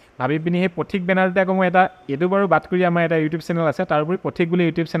ভাবিছোঁ ভাবি পিনি সেই পথিক বেনাৰতে আকৌ মই এটা এইটো বাৰু বাদ কৰি আমাৰ এটা ইউটিউব চেনেল আছে তাৰোপৰি পথিক বুলি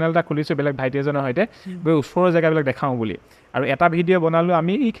ইউটিউব চেনেল এটা খুলিছোঁ বেলেগ ভাইটি এজনৰ সৈতে গৈ ওচৰৰ জেগাবিলাক দেখাওঁ বুলি আৰু এটা ভিডিঅ' বনালোঁ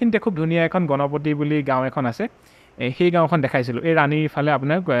আমি এইখিনিতে খুব ধুনীয়া এখন গণপতি বুলি গাঁও এখন আছে সেই গাঁওখন দেখাইছিলোঁ এই ৰাণীৰ ফালে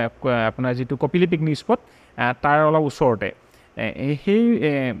আপোনাৰ যিটো কপিলি পিকনিক স্পট তাৰ অলপ ওচৰতে সেই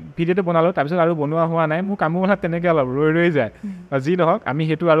ভিডিঅ'টো বনালোঁ তাৰপিছত আৰু বনোৱা হোৱা নাই মোৰ কামো মানে তেনেকৈ অলপ ৰৈ যায় যি নহওক আমি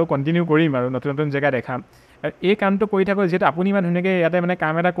সেইটো আৰু কণ্টিনিউ কৰিম আৰু নতুন নতুন জেগা দেখাম এই কামটো কৰি থাকোঁ যিহেতু আপুনি ইমান ধুনীয়াকৈ ইয়াতে মানে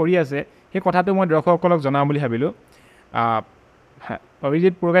কাম এটা কৰি আছে সেই কথাটো মই দৰ্শকসকলক জনাম বুলি ভাবিলোঁ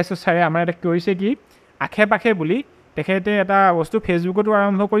অৰিজিৎ পুৰকায়স্থ ছাৰে আমাৰ এটা কৰিছে কি আশে পাশে বুলি তেখেতে এটা বস্তু ফেচবুকতো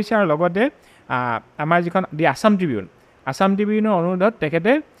আৰম্ভ কৰিছে আৰু লগতে আমাৰ যিখন দি আছাম ট্ৰিবিউনৰ অনুৰোধত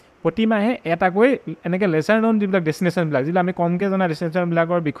তেখেতে প্ৰতিমাহে এটাকৈ এনেকৈ লেচাৰ নন যিবিলাক ডেষ্টিনেশ্যনবিলাক যিবিলাক আমি কমকৈ জনা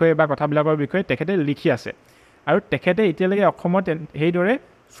ডেষ্টিনেশ্যনবিলাকৰ বিষয়ে বা কথাবিলাকৰ বিষয়ে তেখেতে লিখি আছে আৰু তেখেতে এতিয়ালৈকে অসমত সেইদৰে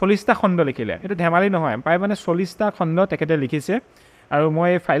 40টা খণ্ড লিখিলে এইটো ধেমালি নহয় প্ৰায় মানে 40টা খণ্ড তেখেতে লিখিছে আৰু মই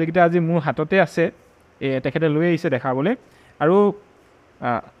এই ফাইলকেইটা আজি মোৰ হাততে আছে তেখেতে লৈ আহিছে দেখাবলৈ আৰু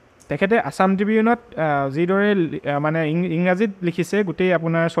তেখেতে আছাম ট্ৰিবিউনত যিদৰে মানে ইংৰাজীত লিখিছে গোটেই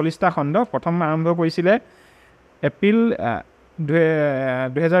আপোনাৰ 40টা খণ্ড প্ৰথম আৰম্ভ কৰিছিলে এপ্ৰিল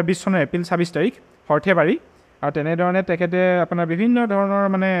 2020 চনৰ এপ্ৰিল 26 তাৰিখ সৰ্থেবাৰী আৰু তেনেধৰণে তেখেতে আপোনাৰ বিভিন্ন ধৰণৰ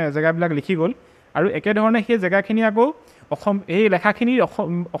মানে জেগাবিলাক লিখি গ'ল আৰু একেধৰণে সেই জেগাখিনি আকৌ এই লেখাখিনিৰ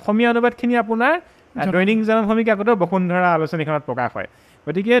অসমীয়া অনুবাদখিনি আপোনাৰ দৈনিক জনভূমিক আগতে বসুন্ধৰা আলোচনীখনত প্ৰকাশ হয়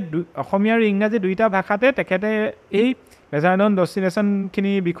গতিকে অসমীয়া আৰু ইংৰাজী দুইটা ভাষাতে তেখেতে এই লেজাৰ নন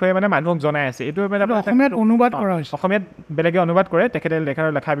ডেষ্টিনেশ্যনখিনিৰ বিষয়ে মানে মানুহক জনাই আছে এইটো অসমীয়াত অনুবাদ কৰা হৈছে অসমীয়াত বেলেগে অনুবাদ কৰে তেখেতে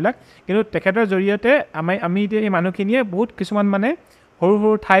লেখাবিলাক কিন্তু তেখেতৰ জৰিয়তে আমি এতিয়া এই মানুহখিনিয়ে বহুত কিছুমান মানে সৰু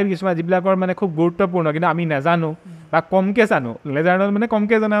সৰু ঠাই কিছুমান যিবিলাকৰ মানে খুব গুৰুত্বপূৰ্ণ কিন্তু আমি নাজানো বা কমকৈ জানো লেজাৰ নন মানে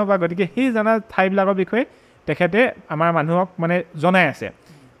কমকৈ জনাব বা গতিকে সেই জনা ঠাইবিলাকৰ বিষয়ে তেখেতে আমাৰ মানুহক মানে জনাই আছে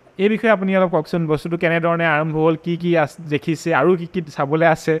এই বিষয়ে আপুনি অলপ কওকচোন বস্তুটো কেনেধৰণে আৰম্ভ হ'ল কি দেখিছে আৰু কি চাবলৈ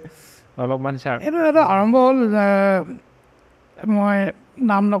আছে অলপমান ছাৰ এইটো এটা আৰম্ভ হ'ল মই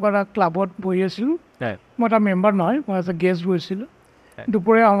নাম নকৰা ক্লাবত বহি আছিলোঁ মই এটা মেম্বাৰ নহয় মই এটা গেষ্ট বহিছিলোঁ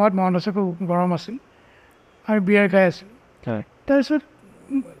দুপৰীয়া সময়ত মনত আছে খুব গৰম আছিল আমি বিয়াৰ খাই আছিলোঁ তাৰপিছত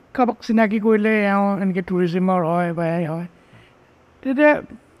কাৰোবাক চিনাকি কৰিলে এওঁ এনেকৈ টুৰিজিমৰ হয় বা এই হয় তেতিয়া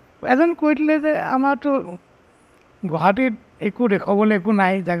এজন কৈ দিলে যে আমাৰতো গুৱাহাটীত একো দেখুৱাবলৈ একো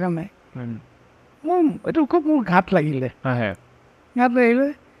নাই জেগা নাই এইটো খুব মোৰ ঘাট লাগিলে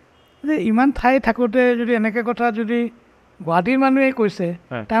যে ইমান ঠাই থাকোঁতে যদি এনেকৈ কথা যদি গুৱাহাটীৰ মানুহে কৈছে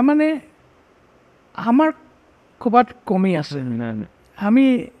তাৰমানে আমাৰ ক'ৰবাত কমি আছে আমি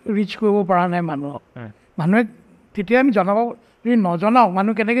ৰিচ কৰিব পৰা নাই মানুহে তেতিয়া আমি জনাব যদি নজনাওঁ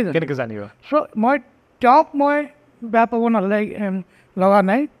মানুহ কেনেকৈ জানিব চ' তেওঁক মই বেয়া পাব লগা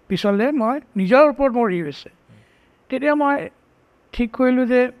নাই পিছলৈ মই নিজৰ ওপৰত মোৰ হৈছে তেতিয়া মই ঠিক কৰিলোঁ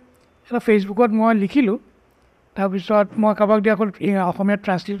যে এটা ফেচবুকত মই লিখিলোঁ তাৰপিছত মই কাৰোবাক দিয়া অকল অসমীয়াত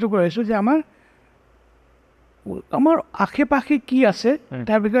ট্ৰান্সলেটো কৰিছোঁ যে আমাৰ আশে পাশে কি আছে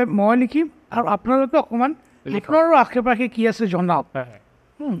তাৰ বিষয়ে মই লিখিম আৰু আপোনালোকে অকণমান আপোনাৰো আশে পাশে কি আছে জনাওক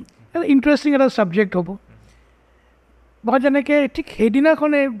ইণ্টাৰেষ্টিং এটা ছাবজেক্ট হ'ব মই যেনেকৈ ঠিক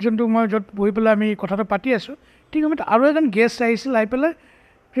সেইদিনাখনে যোনটো মই য'ত বহি পেলাই আমি কথাটো পাতি আছোঁ ঠিক সময়ত আৰু এজন গেষ্ট আহিছিল আহি পেলাই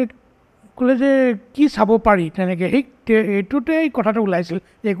ক'লে যে কি চাব পাৰি তেনেকৈ এইটোতে এই কথাটো ওলাইছিল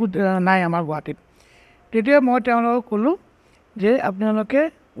যে একো নাই আমাৰ গুৱাহাটীত তেতিয়া মই তেওঁলোকক ক'লোঁ যে আপোনালোকে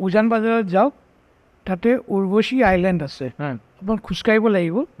উজান বজাৰত যাওক তাতে উৰ্বশী আইলেণ্ড আছে আপোনাক খোজকাঢ়িব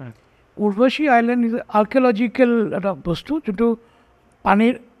লাগিব উৰ্বশী আইলেণ্ড ইজ আৰ্কিঅলজিকেল এটা বস্তু যোনটো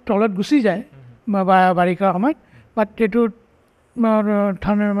পানীৰ তলত গুচি যায় বাৰিষাৰ সময়ত বাট এইটো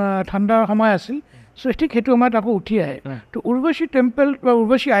ঠাণ্ডাৰ সময় আছিল চ' ঠিক সেইটো সময়ত আকৌ উঠি আহে তো উৰ্বশী টেম্পল বা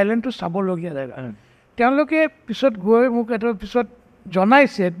উৰ্বশী আইলেণ্ডটো চাবলগীয়া জেগা তেওঁলোকে পিছত গৈ মোক এটা পিছত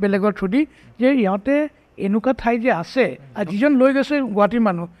জনাইছে বেলেগৰ থ্ৰুদি যে ইহঁতে এনেকুৱা ঠাই যে আছে আৰু যিজন লৈ গৈছে গুৱাহাটীৰ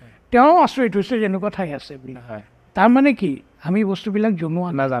মানুহ তেওঁ আচৰিত হৈছে যে এনেকুৱা ঠাই আছে বুলি তাৰমানে কি আমি বস্তুবিলাক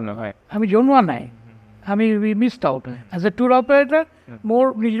নাজানো হয় আমি জনোৱা নাই আমি missed out as a tour operator মোৰ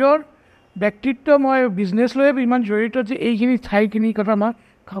নিজৰ ব্যক্তিত্ব মই বিজনেছ লৈ ইমান জড়িত যে এইখিনি ঠাইখিনিৰ কথা মই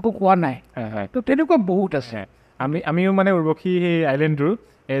কাকো কোৱা নাই তো তেনেকুৱা বহুত আছে আমিও মানে উৰ্বশী সেই আইলেণ্ডটোৰ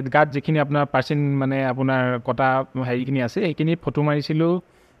গাত যিখিনি আপোনাৰ প্ৰাচীন মানে আপোনাৰ কটা হেৰিখিনি আছে সেইখিনি ফটো মাৰিছিলোঁ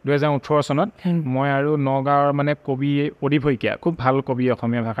 2018 চনত মই আৰু নগাঁৱৰ মানে কবি প্ৰদীপ শইকীয়া খুব ভাল কবি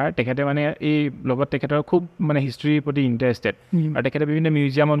অসমীয়া ভাষাৰ তেখেতে মানে এই লগত তেখেতৰ খুব মানে হিষ্ট্ৰীৰ প্ৰতি ইণ্টাৰেষ্টেড আৰু তেখেতে বিভিন্ন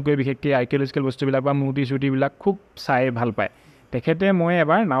মিউজিয়ামত গৈ বিশেষকৈ আৰ্কিঅলজিকেল বস্তুবিলাক বা মূৰ্তি চূৰ্তিবিলাক খুব চাই ভাল পায় তেখেতে মই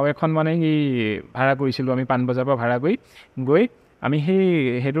এবাৰ নাও এখন মানে ভাড়া কৰিছিলোঁ আমি পাণবজাৰৰ পৰা ভাড়া কৰি গৈ আমি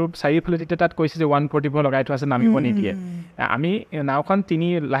সেইটো চাৰিওফালে তেতিয়া তাত কৈছে যে 144 লগাই থোৱা আছে নামিব নিদিয়ে আমি নাওখন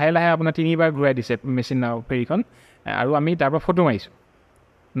লাহে লাহে আপোনাৰ 3বাৰ ঘূৰাই দিছে মেচিন নাও ফেৰীখন আৰু আমি তাৰ পৰা ফটো মাৰিছোঁ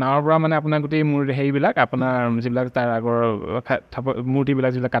নাৱৰ পৰা মানে আপোনাৰ গোটেই হেৰিবিলাক আপোনাৰ যিবিলাক তাৰ আগৰ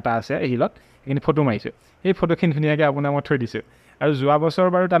মূৰ্তিবিলাক যিবিলাক কাটা আছে শিলত সেইখিনি ফটো মাৰিছোঁ সেই ফটোখিনি ধুনীয়াকৈ আপোনাৰ মই থৈ দিছোঁ আৰু যোৱা বছৰ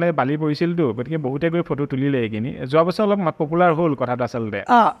বাৰু তালৈ বালি পৰিছিলতো গতিকে বহুতে গৈ ফটো তুলিলে এইখিনি যোৱা বছৰ অলপ পপুলাৰ হ'ল কথাটো আচলতে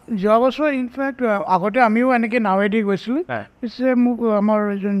যোৱা বছৰ ইনফেক্ট আগতে আমিও এনেকৈ নাৱেদি গৈছিলোঁ পিছে মোক আমাৰ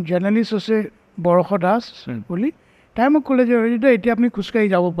এজন জাৰ্নেলিষ্ট আছে বৰষ দাস বুলি তাই মোক ক'লে যে এতিয়া আপুনি খোজকাঢ়ি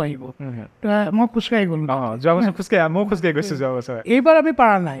যাব পাৰিব মই খোজকাঢ়ি গ'লোঁ যোৱা বছৰ মই খোজকাঢ়ি গৈছোঁ যোৱা বছৰ এইবাৰ আমি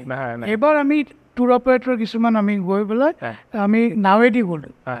পাৰা নাই এইবাৰ আমি টুৰ অপাৰেটৰ কিছুমান আমি গৈ পেলাই আমি নাৱেদি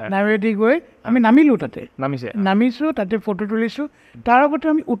গ'লোঁ নাৱেদি গৈ আমি নামিলোঁ তাতে নামিছোঁ তাতে ফটো তুলিছোঁ তাৰ আগতে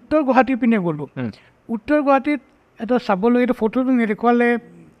আমি উত্তৰ গুৱাহাটী পিনে গ'লোঁ উত্তৰ গুৱাহাটীত এটা চাবলৈ এইটো ফটোটো নেদেখুৱালে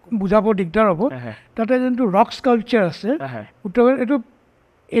বুজাব দিগদাৰ হ'ব তাতে যোনটো ৰক স্কাল্পচাৰ আছে উত্তৰ এইটো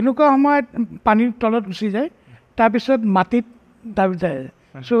এনেকুৱা সময়ত পানীৰ তলত গুচি যায় তাৰপিছত মাটিত দাবি যায়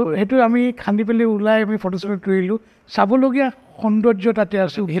চ' সেইটো আমি খান্দি পেলাই ওলাই আমি ফটো চটো তুলিলোঁ চাবলগীয়া সৌন্দৰ্য তাতে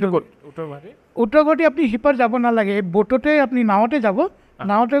আছে উত্তৰ গুৱাহাটী আপুনি সিপাৰ যাব নালাগে বোটতে আপুনি নাৱতে যাব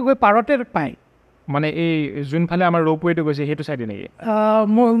নাৱতে গৈ পাৰতে পায় মানে এই যোনফালে আমাৰ ৰৌপৱেটো গৈছে সেইটো চাইডে নেকি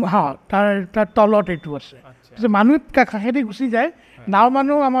তাৰ তলত এইটো আছে মানুহ কাষেদি গুচি যায় নাও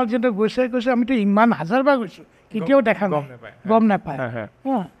মানুহ আমাৰ যিটো গৈছে আমিতো ইমান হাজাৰবাৰ গৈছোঁ কেতিয়াও দেখা গম নাপায়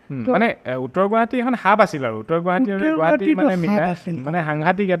মানে উত্তৰ গুৱাহাটী এখন হাব আছিল আৰু উত্তৰ গুৱাহাটী মানে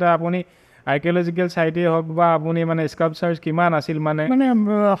সাংঘাতিক এটা আপুনি আৰ্কিঅলজিকেল চাইটেই হওক বা আপুনি মানে স্কাল্পচাৰ কিমান আছিল মানে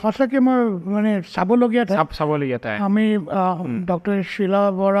সঁচাকৈ মই মানে চাবলগীয়া ঠাই আমি ডক্টৰ শিলা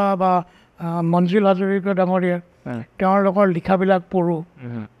বৰা বা মঞ্জুল হাজৰিকা ডাঙৰীয়া তেওঁলোকৰ লিখাবিলাক পঢ়োঁ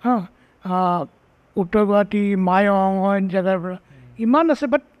উত্তৰ গুৱাহাটী মায়ং অইন জেগাৰ পৰা ইমান আছে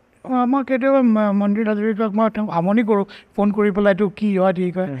বাট মই কেতিয়াবা মঞ্জুল হাজৰিকাক মই তেওঁক আমনি কৰোঁ ফোন কৰি পেলাই এইটো কি হয়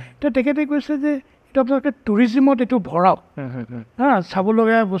ঠিক হয় তো তেখেতে কৈছে যে এইটো আপোনালোকে টুৰিজিমত এইটো ভৰাওক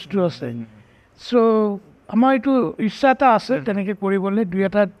চাবলগীয়া বস্তু আছে চ' আমাৰ এইটো ইচ্ছা এটা আছে তেনেকৈ কৰিবলৈ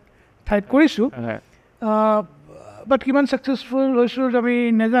 2-এটা ঠাইত কৰিছোঁ বাট কিমান ছাকচেছফুল হৈছোঁ আমি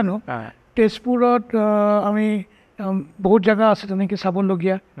নাজানো তেজপুৰত আমি বহুত জেগা আছে তেনেকৈ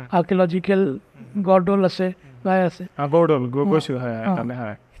চাবলগীয়া আৰ্কিঅলজিকেল গড়দৌল আছে গড়দৌল গৈছোঁ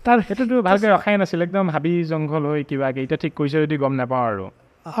তাৰ সেইটোতো ভালকৈ ৰখাই নাছিল একদম হাবি জংঘল হৈ কিবাকৈ এতিয়া ঠিক কৰিছে যদি গম নাপাওঁ আৰু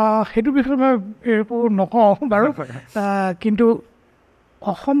সেইটো বিষয়ে মই এইবোৰ নকওঁ বাৰু কিন্তু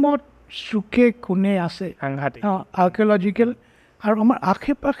অসমত চুকে কোণে আছে আৰ্কিঅলজিকেল আৰু আমাৰ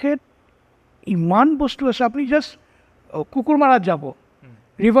আশে পাশে ইমান বস্তু আছে আপুনি জাষ্ট কুকুৰমাৰাত যাব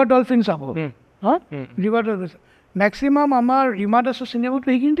ৰিভাৰ ডলফিন চাব ৰিভাৰ ডলফিন মেক্সিমাম আমাৰ ৰিমা দাসৰ চিনেমাটো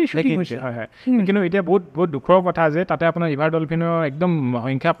সেইখিনিতে শ্বুটিং হৈছে কিন্তু এতিয়া বহুত দুখৰ কথা যে তাতে আপোনাৰ ৰিভাৰ ডলফিনৰ একদম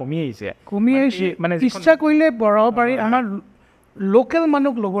সংখ্যা কমি আহিছে মানে ইচ্ছা কৰিলে বঢ়াব পাৰি আমাৰ লোকেল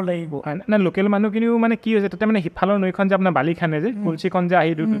মানুহক ল'ব লাগিব না লোকেল মানুহখিনিও মানে কি হৈছে তাতে মানে সিফালৰ নৈখন যে আপোনাৰ বালি খানে যে কুলচিখন যে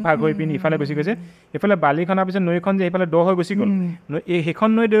আহি দুভাগ হৈ পিনি ইফালে গুচি গৈছে এইফালে বালি খনাৰ পিছত নৈখন যে এইফালে দ হৈ গুচি গ'ল সেইখন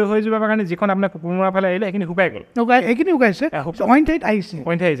নৈ দ হৈ যোৱাৰ কাৰণে যিখন আপোনাৰ কুকুৰমৰা ফালে আহিলে সেইখিনি শুকাই গ'ল এইখিনি শুকাইছে অইন ঠাইত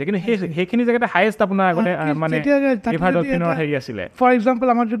আহিছে কিন্তু সেইখিনি জেগাতে হায়েষ্ট আপোনাৰ আগতে মানে ৰিভাৰ ডলফিনৰ হেৰি আছিলে ফৰ এক্সাম্পল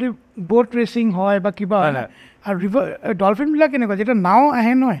আমাৰ যদি ব'ট ৰেচিং হয় বা কিবা আৰু ৰিভাৰ ডলফিনবিলাক কেনেকুৱা যেতিয়া নাও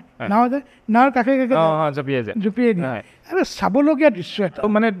আহে নহয় নাৱৰ কাষে জঁপিয়াই দিয়ে চাবলগীয়া দৃশ্য এটা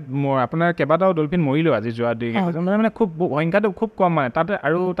মানে আপোনাৰ কেইবাটাও ডলফিন মৰিলেও আজি যোৱা দুই মানে খুব সংখ্যাটো খুব কম মানে তাতে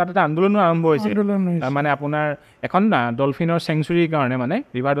এটা আন্দোলনো আৰম্ভ হৈছে মানে আপোনাৰ এখন ডলফিনৰ চেংচুৰীৰ কাৰণে মানে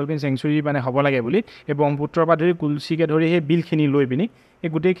ৰিভাৰ ডলফিন চেংচুৰী মানে হ'ব লাগে বুলি এই ব্ৰহ্মপুত্ৰৰ পৰা ধৰি কুলচিকে ধৰি সেই বিলখিনি লৈ পিনি এই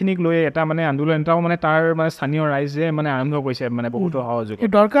গোটেইখিনিক লৈ এটা মানে আন্দোলন এটাও মানে তাৰ মানে স্থানীয় ৰাইজে মানে আৰম্ভ কৰিছে মানে বহুতো সহযোগ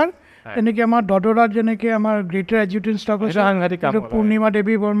দৰকাৰ তেনেকৈ আমাৰ দদৰাত যেনেকৈ আমাৰ গ্ৰেটাৰ এডজুটেণ্ট ষ্টক হৈছে পূৰ্ণিমা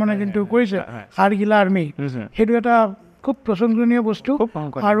দেৱী বৰ্মনে কিন্তু কৰিছে হাড়গিলা আৰ্মি সেইটো এটা খুব প্ৰশংসনীয় বস্তু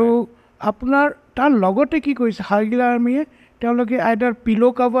আৰু আপোনাৰ তাৰ লগতে কি কৰিছে হাড়গিলা আৰ্মিয়ে তেওঁলোকে আইদাৰ পিলো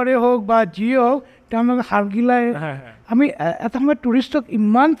কাভাৰে হওক বা যিয়ে হওক তেওঁলোকে হাড়গিলাই আমি এটা সময়ত টুৰিষ্টক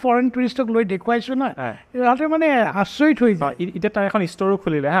ইমান ফৰেইন টুৰিষ্টক লৈ দেখুৱাইছোঁ না তাতে মানে আচৰিত হৈ যায় এতিয়া তাৰ এখন ষ্টৰো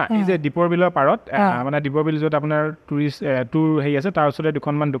খুলিলে এই যে দীপৰ বিলৰ পাৰত মানে দীপৰ বিল য'ত আপোনাৰ টুৰ হেৰি আছে তাৰ ওচৰতে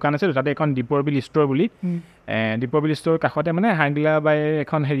দুখনমান দোকান আছে তাতে এখন দীপৰ বিল ষ্ট'ৰ বুলি দীপৰ বিল ষ্ট'ৰ কাষতে মানে হাড়গিলা বাই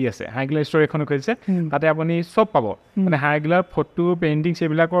এখন হেৰি আছে হাড়গিলা ষ্ট'ৰ এখনো খুলিছে তাতে আপুনি চব পাব মানে হাড়গিলাৰ ফটো পেইণ্টিংছ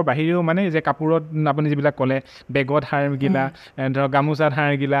এইবিলাকৰ বাহিৰেও মানে যে কাপোৰত আপুনি যিবিলাক ক'লে বেগত হাড়গিলা ধৰক গামোচাত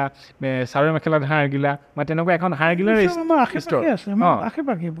হাড়গিলা চাদৰ মেখেলাত হাড়গিলা মানে তেনেকুৱা এখন হাড়গিলাৰ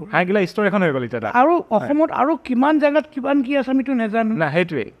হাড়গিলা ষ্ট'ৰ এখন হৈ গ'ল এতিয়া আৰু অসমত আৰু কিমান জেগাত কিমান কি আছে আমিতো নাজানো না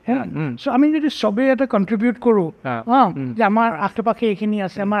সেইটোৱেই চ' আমি যদি চবেই এটা কণ্ট্ৰিবিউট কৰোঁ যে আমাৰ আশে পাশে এইখিনি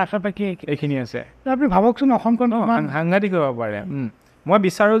আছে আমাৰ আশে পাশে এইখিনি আছে আপুনি ভাবকচোন অসমখন সাংঘাতিক হ'ব পাৰে মই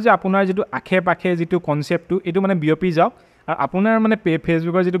বিচাৰোঁ যে আপোনাৰ যিটো আশে পাশে যিটো কনচেপ্টটো এইটো মানে বিয়পি যাওক আৰু আপোনাৰ মানে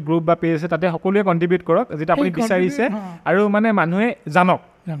ফেচবুকৰ যিটো গ্ৰুপ বা পেজ আছে তাতে সকলোৱে কণ্ট্ৰিবিউট কৰক যিটো আপুনি বিচাৰিছে আৰু মানে মানুহে জানক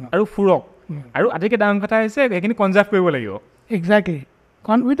আৰু ফুৰক আৰু আটাইতকৈ ডাঙৰ কথা হৈছে সেইখিনি কনজাৰ্ভ কৰিব লাগিব এক্সেক্টলি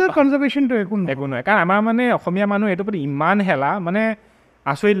উইদাউট কনজাৰ্ভেশ্যনটো একো নহয় কাৰণ আমাৰ মানে অসমীয়া মানুহ এইটোৰ প্ৰতি ইমান হেলা মানে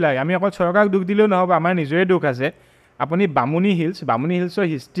আচৰিত লাগে আমি অকল চৰকাৰক দুখ দিলেও নহ'ব আমাৰ নিজৰে দুখ আছে আপুনি বামুণী হিলছৰ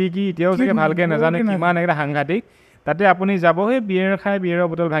হিষ্ট্ৰী কি এতিয়াও চাগে ভালকৈ নাজানে কিমান একটা সাংঘাতিক তাতে আপুনি যাব সেই বিয়েৰ খাই বিয়েৰৰ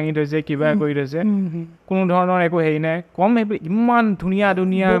বটল ভাঙি থৈছে কিবা কৰি থৈছে কোনো ধৰণৰ একো হেৰি নাই কম ইমান ধুনীয়া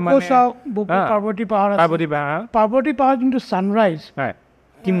পাৰ্বতী পাহাৰ যোনটো ছানৰাইজ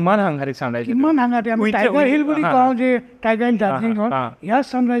কিমান সাংঘাতিক ছানৰাইজ আমি টাইগাৰ হিল বুলি কওঁ যে টাইগাৰ হিল দাৰ্জিলিঙৰ ইয়াৰ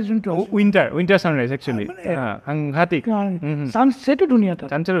ছানৰাইজ যোনটো উইণ্টাৰ ছানৰাইজ একচুৱেলি সাংঘাতিক ছানছেটো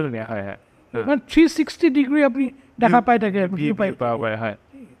ধুনীয়া হয় 360 ডিগ্ৰী আপুনি দেখা পাই থাকে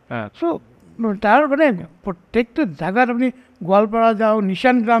চ' তাৰ মানে প্ৰত্যেকটো জেগাত আপুনি গোৱালপাৰা যাওক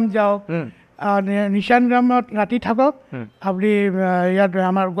নিশান গ্ৰাম যাওক নিশান গ্ৰামত ৰাতি থাকক আপুনি ইয়াত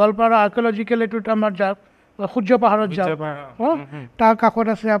আমাৰ গোৱালপাৰা আৰ্কিঅলজিকেল এইটোত আমাৰ যাওক সূৰ্য পাহাৰত যাওক তাৰ কাষত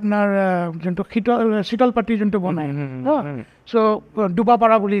আছে আপোনাৰ যোনটো শীতলপাতি যোনটো বনায় চ'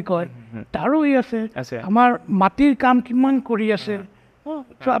 ডুবাপাৰা বুলি কয় তাৰো আছে আমাৰ মাটিৰ কাম কিমান কৰি আছে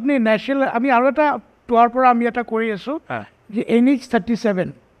চ' আপুনি নেশ্যনেল আমি আৰু এটা টুৱাৰ পৰা আমি এটা কৰি আছোঁ যে NH37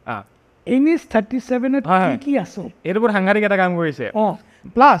 NH37ত কি আছে এইটো বহুত সাংঘাতিক এটা কাম কৰিছে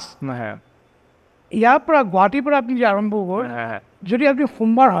প্লাছ ইয়াৰ পৰা গুৱাহাটীৰ পৰা আপুনি যে আৰম্ভ কৰে যদি আপুনি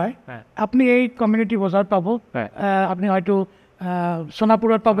সোমবাৰ হয় আপুনি এই কমিউনিটি বজাৰ পাব আপুনি হয়তো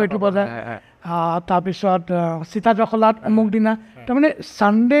সোণাপুৰত পাব এইটো বজাৰ তাৰপিছত সীতাজখলাত অমুক দিনা তাৰমানে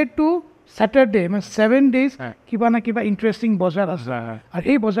ছানডে টু Saturday মানে 7 days কিবা না কিবা ইণ্টাৰেষ্টিং বজাৰ আছে আৰু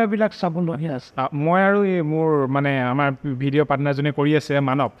এই বজাৰবিলাক চাবলগীয়া আছে মই আৰু মোৰ মানে আমাৰ ভিডিঅ' পাৰ্টনাৰজনে কৰি আছে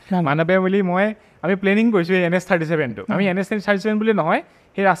মানৱে বুলি আমি প্লেনিং কৰিছোঁ এই NH37টো আমি NH37 বুলি নহয়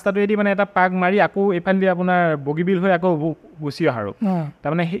সেই ৰাস্তাটোৱেদি মানে এটা পাক মাৰি আকৌ এইফালেদি আপোনাৰ বগীবিল হৈ আকৌ গুচি অহাৰো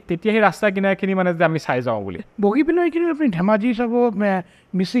তাৰমানে তেতিয়া সেই ৰাস্তা কিনাৰখিনি মানে যে আমি চাই যাওঁ বুলি বগীবিলৰ এইখিনি আপুনি ধেমাজি চাব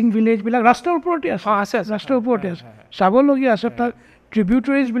মিচিং ভিলেজবিলাক ৰাস্তাৰ ওপৰতে আছে ৰাস্তাৰ ওপৰতে আছে চাবলগীয়া আছে তাত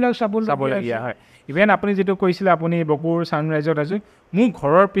ট্ৰিবিউটাৰিজবিলাক চাবলগীয়া হয় ইভেন আপুনি যিটো কৈছিলে আপুনি বকুৰ ছানৰাইজত আছে মোৰ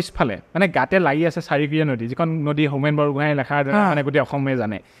ঘৰৰ পিছফালে মানে গাতে লাগি আছে চাৰিকুৰীয়া নদী যিখন নদী হোমেন বৰগোহাঁই লেখাৰ মানে গোটেই অসমে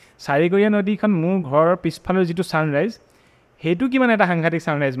জানে চাৰিকুৰীয়া নদীখন মোৰ ঘৰৰ পিছফালৰ যিটো ছানৰাইজ সেইটো কিমান এটা সাংঘাতিক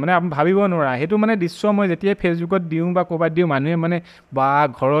ছানৰাইজ মানে আপুনি ভাবিব নোৱাৰা সেইটো মানে দৃশ্য মই যেতিয়াই ফেচবুকত দিওঁ বা ক'ৰবাত দিওঁ মানুহে মানে বা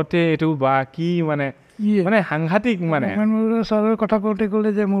ঘৰতে এইটো বা কি মানে সাংঘাতিক মানে ছাৰৰ কথা কওঁতে ক'লে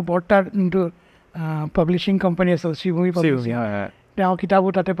যে মোৰ বৰ্তাৰ যোনটো পাব্লিছিং কোম্পানী আছে শিৱভূমি পাব্লিছিং তেওঁ কিতাপো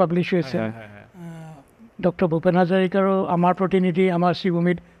তাতে পাব্লিছ হৈছে ডক্টৰ ভূপেন হাজৰিকাৰো আমাৰ প্ৰতিনিধি আমাৰ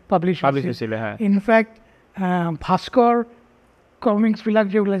শিৱভূমিত পাব্লিছ হৈছিলে ইনফেক্ট ভাস্কৰ কমিক্সবিলাক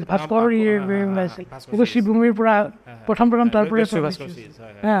যে ওলাইছে ভাস্কৰ ওলাইছিল এইটো শিৱভূমিৰ পৰা প্ৰথম তাৰ পৰাই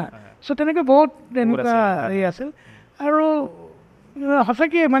চ' তেনেকৈ বহুত তেনেকুৱা হেৰি আছিল আৰু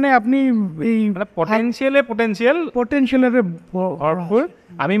সঁচাকৈ মানে আপুনি এই পটেঞ্চিয়েলেৰে ভৰপূৰ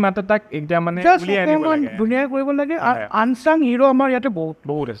আমি মাত্ৰ তাক এতিয়া মানে ধুনীয়া কৰিব লাগে আনচাং হিৰো আমাৰ ইয়াতে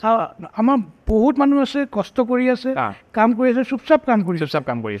বহুত আছে আমাৰ বহুত মানুহ আছে কষ্ট কৰি আছে কাম কৰি আছে চুপচাপ কাম কৰিছে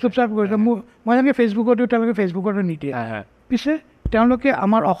মই যেনেকৈ ফেচবুকতো তেওঁলোকে ফেচবুকতো নিদিয়ে পিছে তেওঁলোকে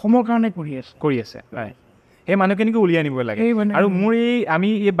আমাৰ অসমৰ কাৰণে কৰি আছে সেই মানুহখিনিকো উলিয়াই আনিব লাগে আৰু মোৰ আমি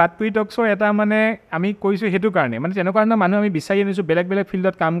এই বাতৰি টক্সৰ এটা মানে আমি কৰিছোঁ সেইটো কাৰণে মানে তেনেকুৱা ধৰণৰ মানুহ আমি বিচাৰি আনিছোঁ বেলেগ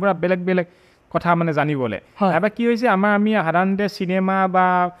ফিল্ডত কাম কৰা বেলেগ কথা মানে জানিবলৈ নাইবা কি হৈছে আমি সাধাৰণতে চিনেমা বা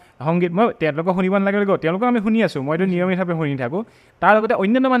সংগীত মই তেওঁলোকক শুনিব নালাগে তেওঁলোকক আমি শুনি আছোঁ মইতো নিয়মিতভাৱে শুনি থাকোঁ তাৰ লগতে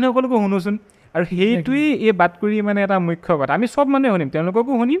অন্যান্য মানুহসকলকো শুনোচোন আৰু সেইটোৱেই এই বাতৰি মানে এটা মুখ্য কথা আমি চব মানুহে শুনিম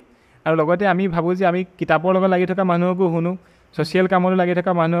তেওঁলোককো শুনিম আৰু লগতে আমি ভাবোঁ যে আমি কিতাপৰ লগত লাগি থকা মানুহকো শুনো ছ'চিয়েল কামতো লাগি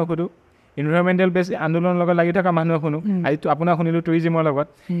থকা মানুহক শুনো এনভাইৰমেণ্টেল বেছ আন্দোলনৰ লগত লাগি থকা মানুহক শুনো আজিতো আপোনাক শুনিলোঁ টুৰিজিমৰ লগত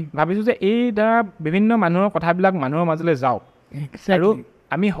ভাবিছোঁ যে এই দ্বাৰা বিভিন্ন মানুহৰ কথাবিলাক মানুহৰ মাজলৈ যাওক আৰু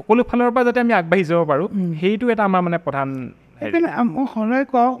আমি সকলো ফালৰ পৰা যাতে আমি আগবাঢ়ি যাব পাৰোঁ সেইটো এটা আমাৰ মানে প্ৰধান মই সদায়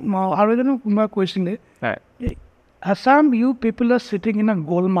কওঁ আৰু এজনে কোনোবা কৈছিলে Assam U people R cheating in a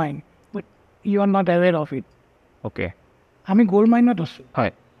gold mine but U are not aware of it okay আমি গ'ল্ড মাইনত আছোঁ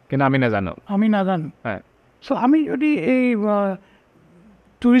হয় কিন্তু আমি নাজানো হয় চ' আমি যদি এই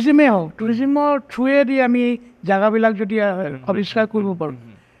টুৰিজিমেই হওক টুৰিজিমৰ থ্ৰুৱেদি আমি জেগাবিলাক যদি আৱিষ্কাৰ কৰিব পাৰোঁ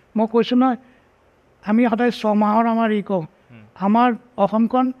মই কৈছোঁ নহয় আমি সদায় 6 মাহৰ আমাৰ কওঁ আমাৰ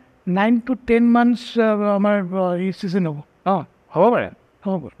অসমখন 9 to 10 months আমাৰ ছিজন হ'ব পাৰে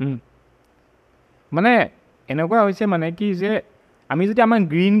মানে এনেকুৱা হৈছে মানে কি যে আমি যদি আমাৰ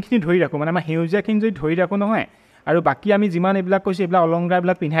গ্ৰীণখিনি ধৰি ৰাখোঁ মানে আমাৰ সেউজীয়াখিনি যদি ধৰি ৰাখোঁ নহয় আৰু বাকী আমি যিমান এইবিলাক কৈছোঁ এইবিলাক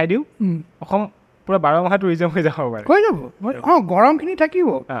অলংকাৰবিলাক পিন্ধাই দিওঁ অসম পুৰা 12 মাহ টুৰিজিম হৈ যাব গৰমখিনি থাকিব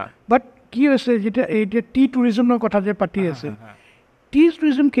বাট কি হৈছে যেতিয়া এতিয়া টি টুৰিজিমৰ কথা যে পাতি আছে টি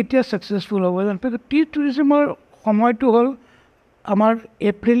টুৰিজিম কেতিয়া ছাকচেছফুল হ'ব জানো টি টুৰিজিমৰ সময়টো হ'ল আমাৰ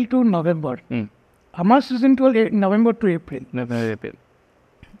এপ্ৰিল টু নৱেম্বৰ আমাৰ ছিজনটো হ'ল November two April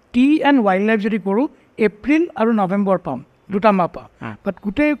T and wild life যদি কৰোঁ এপ্ৰিল আৰু নৱেম্বৰ পাম 2 মাহ পাম বাট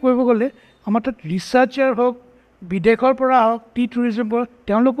গোটেই কৰিব গ'লে আমাৰ তাত ৰিচাৰ্চাৰ হওক বিদেশৰ পৰা হওক টি টুৰিজমৰ পৰা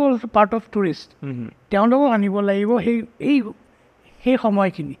তেওঁলোকো পাৰ্ট অফ টুৰিষ্ট তেওঁলোকক আনিব লাগিব সেই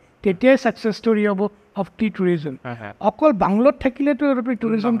সময়খিনি তেতিয়াই ছাকচেছ ষ্টৰি হ'ব অফ টি টুৰিজম অকল বাংলোত থাকিলেতো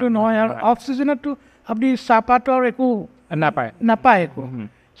টুৰিজমটো নহয় আৰু অফ ছিজনততো আপুনি চাহপাতৰ একো নাপায় একো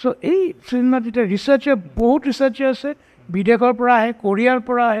চ' এই ছিজনত এতিয়া ৰিচাৰ্চাৰ বহুত ৰিচাৰ্চাৰ আছে বিদেশৰ পৰা আহে কোৰিয়াৰ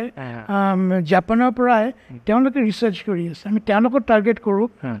পৰা আহে জাপানৰ পৰা আহে তেওঁলোকে ৰিচাৰ্চ কৰি আছে আমি তেওঁলোকক টাৰ্গেট কৰোঁ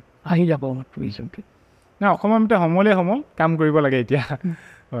আহি যাব আমাৰ টুৰিজমটো না অসমত সমলে কাম কৰিব লাগে এতিয়া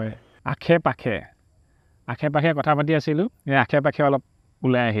হয় আশে পাশে কথা পাতি আছিলোঁ এই আশে পাশে অলপ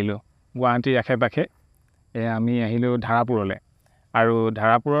ওলাই আহিলোঁ গুৱাহাটীৰ আশে পাশে আমি আহিলোঁ ধাৰাপুৰলৈ আৰু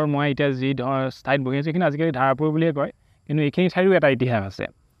ধাৰাপুৰৰ মই এতিয়া যি ঠাইত বহি আছোঁ সেইখিনি আজিকালি ধাৰাপুৰ বুলিয়ে কয় কিন্তু এইখিনি ঠাইৰো এটা ইতিহাস আছে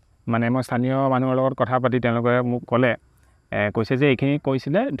মানে মই স্থানীয় মানুহৰ লগত কথা পাতি তেওঁলোকে মোক ক'লে কৈছে যে এইখিনি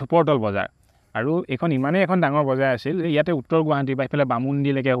কৈছিলে ধূপৰতল বজাৰ আৰু এইখন ইমানেই এখন ডাঙৰ বজাৰ আছিল ইয়াতে উত্তৰ গুৱাহাটী বা এইফালে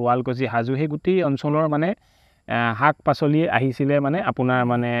বামুণডিলৈকে শুৱালকুছি হাজো সেই গোটেই অঞ্চলৰ মানে শাক পাচলি আহিছিলে মানে আপোনাৰ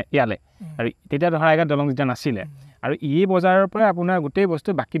মানে ইয়ালে আৰু তেতিয়া ধৰাইঘাট দলং যেতিয়া নাছিলে আৰু এই বজাৰৰ পৰা আপোনাৰ গোটেই বস্তু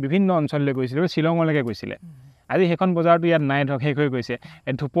বাকী বিভিন্ন অঞ্চললৈ গৈছিলে আৰু শ্বিলঙলৈকে গৈছিলে আজি সেইখন বজাৰটো ইয়াত নাই ধৰক শেষ হৈ গৈছে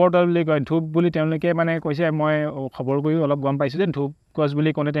ধূপৰ তল বুলি কয় ধূপ বুলি তেওঁলোকে মানে কৈছে মই খবৰ কৰিও অলপ গম পাইছোঁ যে ধূপ গছ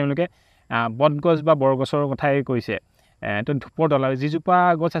বুলি ক'লে তেওঁলোকে বটগছ বা বৰগছৰ কথাই কৈছে তো ধূপৰ তল আৰু যিজোপা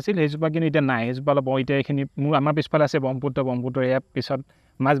গছ আছিল সেইজোপা কিন্তু এতিয়া নাই সেইজোপা অলপ এতিয়া এইখিনি মোৰ আমাৰ পিছফালে আছে ব্ৰহ্মপুত্ৰ ইয়াৰ পিছত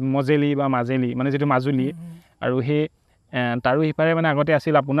মাজেলি মানে যিটো মাজুলী আৰু সেই তাৰো সিপাৰে মানে আগতে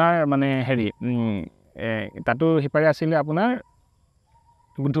আছিল আপোনাৰ মানে হেৰি তাতো সিপাৰে আছিলে আপোনাৰ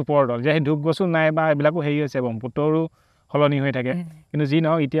ধূপৰ তল যে সেই ধূপ গছো নাই বা এইবিলাকো হেৰি হৈছে ব্ৰহ্মপুত্ৰৰো সলনি হৈ থাকে কিন্তু যি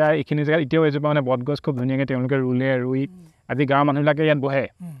নহওক এতিয়া এইখিনি জেগাত এতিয়াও এজোপা মানে বটগছ খুব ধুনীয়াকৈ তেওঁলোকে ৰুই আজি গাঁৱৰ মানুহবিলাকে ইয়াত বহে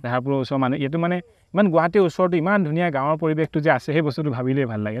ধাৰাপুৰৰ ওচৰৰ মানুহ ইয়াতো মানে ইমান গুৱাহাটীৰ ওচৰতো ইমান ধুনীয়া গাঁৱৰ পৰিৱেশটো যে আছে সেই বস্তুটো ভাবিলেই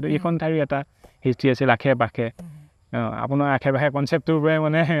ভাল লাগে তো এইখন ঠাইৰো এটা হিষ্ট্ৰী আছিল আশে পাশে আপোনাৰ আশে পাশে কনচেপ্টটোৰ পৰাই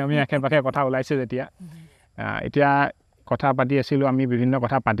মানে আমি আশে পাশে কথা ওলাইছে যেতিয়া এতিয়া কথা পাতি আছিলোঁ আমি বিভিন্ন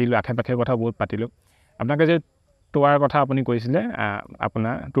কথা পাতিলোঁ আশে পাশে কথা বহুত পাতিলোঁ আপোনালোকে যে টুৱাৰ কথা আপুনি কৈছিলে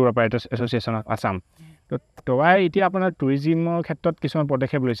আপোনাৰ tour operators association of Assam তো টুৱাই এতিয়া আপোনাৰ টুৰিজিমৰ ক্ষেত্ৰত কিছুমান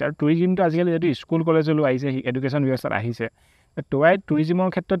পদক্ষেপ লৈছে আৰু টুৰিজিমটো আজিকালি যদি স্কুল কলেজলৈ আহিছে এডুকেশ্যন ব্যৱস্থাত আহিছে টুৱাই টুৰিজিমৰ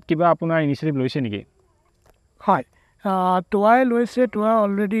ক্ষেত্ৰত কিবা আপোনাৰ ইনিচিয়েটিভ লৈছে নেকি হয় টুৱাই লৈছে টুৱা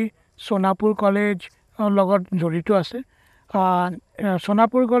অলৰেডি সোণাপুৰ কলেজ লগত জড়িত আছে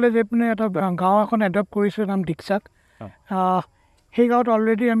সোণাপুৰ কলেজ এইপিনে এটা গাঁও এখন এডপ্ট কৰিছে নাম দীক্ষাক সেই গাঁৱত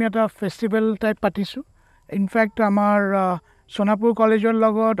অলৰেডি আমি এটা ফেষ্টিভেল টাইপ পাতিছোঁ ইনফেক্ট আমাৰ সোণাপুৰ কলেজৰ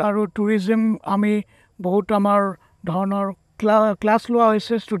লগত আৰু টুৰিজিম আমি বহুত আমাৰ ধৰণৰ ক্লাছ লোৱা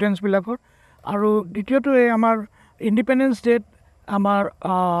হৈছে ষ্টুডেণ্টছবিলাকৰ আৰু দ্বিতীয়টো এই আমাৰ ইণ্ডিপেণ্ডেন্স ডেত আমাৰ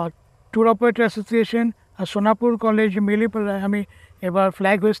tour operator association Sonapur college মিলি পেলাই আমি এবাৰ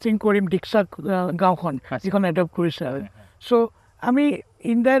ফ্লেগ হোষ্টিং কৰিম দীক্ষাক গাঁওখন যিখন এডপ্ট কৰিছে চ' আমি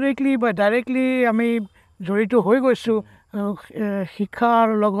ইনডাইৰেক্টলি বা ডাইৰেক্টলি আমি জড়িত হৈ গৈছোঁ শিক্ষাৰ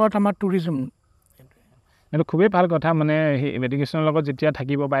লগত আমাৰ টুৰিজিম এইটো খুবেই ভাল কথা মানে এডুকেশ্যনৰ লগত যেতিয়া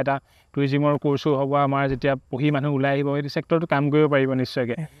থাকিব বা এটা টুৰিজিমৰ কোৰ্চো হ'ব আমাৰ যেতিয়া পঢ়ি মানুহ ওলাই আহিব সেইটো ছেক্টৰটো কাম কৰিব পাৰিব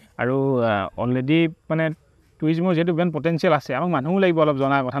নিশ্চয়কৈ আৰু অলৰেডি মানে টুৰিজিমৰ যিহেতু ইমান পটেঞ্চিয়েল আছে আমাক মানুহো লাগিব অলপ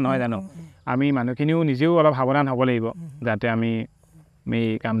জনাৰ কথা নহয় জানো আমি মানুহখিনিও নিজেও অলপ সাৱধান হ'ব লাগিব যাতে আমি এই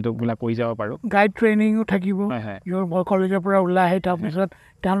কামটোবিলাক কৰি যাব পাৰোঁ গাইড ট্ৰেইনিঙো থাকিব কলেজৰ পৰা ওলাই আহে তাৰপিছত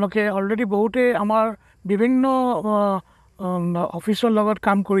তেওঁলোকে অলৰেডি বহুতেই আমাৰ বিভিন্ন অফিচৰ লগত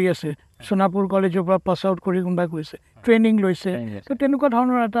কাম কৰি আছে সোণাপুৰ কলেজৰ পৰা পাছ আউট কৰি কোনোবাই গৈছে ট্ৰেইনিং লৈছে তো তেনেকুৱা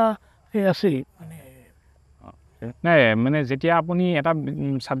ধৰণৰ এটা সেই আছেই নাই মানে যেতিয়া আপুনি এটা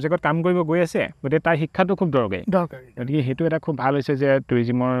ছাবজেক্টত কাম কৰিব গৈ আছে গতিকে তাৰ শিক্ষাটো খুব দৰকাৰী গতিকে সেইটো এটা খুব ভাল হৈছে যে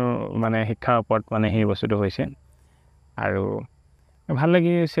টুৰিজিমৰ মানে শিক্ষাৰ ওপৰত মানে সেই বস্তুটো হৈছে আৰু ভাল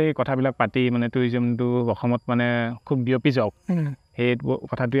লাগিছে কথাবিলাক পাতি মানে টুৰিজিমটো অসমত মানে খুব বিয়পি যাওক সেই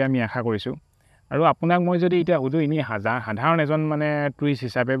কথাটোৱে আমি আশা কৰিছোঁ আৰু আপোনাক মই যদি এতিয়া সুধোঁ এনেই সাধাৰণ এজন মানে টুৰিষ্ট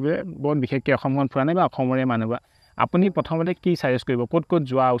হিচাপে বহুত বিশেষকৈ অসমখন ফুৰা নাই বা অসমৰে মানুহ বা আপুনি প্ৰথমতে কি ছাজেষ্ট কৰিব ক'ত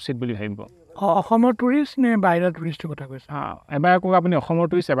যোৱা উচিত বুলি ভাবিব অসমৰ টুৰিষ্ট নে বাহিৰৰ টুৰিষ্টৰ কথা কৈছে এবাৰ কওক আপুনি অসমৰ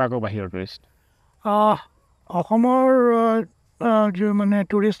টুৰিষ্ট এবাৰ কওক বাহিৰৰ টুৰিষ্ট অসমৰ মানে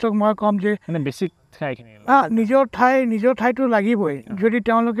টুৰিষ্টক মই ক'ম যে মানে বেছিক ঠাইখিনি নিজৰ ঠাইটো লাগিবই যদি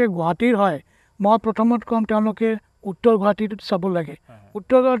তেওঁলোকে গুৱাহাটীৰ হয় মই প্ৰথমত ক'ম তেওঁলোকে উত্তৰ গুৱাহাটীত চাব লাগে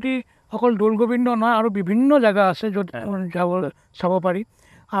উত্তৰ গুৱাহাটী অকল দৌল গোবিন্দ নহয় আৰু বিভিন্ন জেগা আছে য'ত চাব পাৰি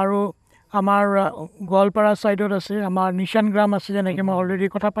আৰু আমাৰ গোৱালপাৰা ছাইডত আছে আমাৰ নিচান গ্ৰাম আছে যেনেকৈ মই অলৰেডি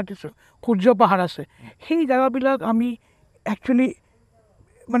কথা পাতিছোঁ সূৰ্য পাহাৰ আছে সেই জেগাবিলাক আমি একচুৱেলি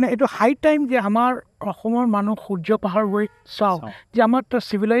মানে এইটো হাই টাইম যে আমাৰ অসমৰ মানুহ সূৰ্য পাহাৰ গৈ চাওক যে আমাৰ তাৰ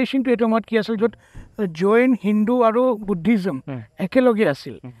চিভিলাইজেশ্যনটো এইটো সময়ত কি আছিল য'ত জৈন হিন্দু আৰু বুদ্ধিজম একেলগে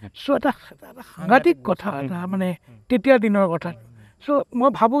আছিল চ' এটা সাংঘাতিক কথা এটা মানে তেতিয়াৰ দিনৰ কথা চ' মই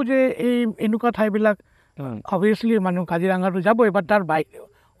ভাবোঁ যে এই এনেকুৱা ঠাইবিলাক অভিয়াছলি মানুহ কাজিৰঙাটো যাবই বাট তাৰ বাহিৰেও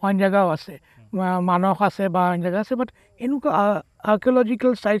অইন জেগাও আছে মানস আছে বা অইন জেগা আছে বাট এনেকুৱা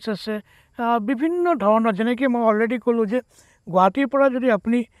আৰ্কিঅলজিকেল চাইটছ আছে বিভিন্ন ধৰণৰ যেনেকৈ মই অলৰেডি ক'লোঁ যে গুৱাহাটীৰ পৰা যদি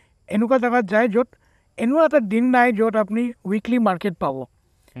আপুনি এনেকুৱা জেগাত যায় য'ত এনেকুৱা এটা দিন নাই য'ত আপুনি উইকলি মাৰ্কেট পাব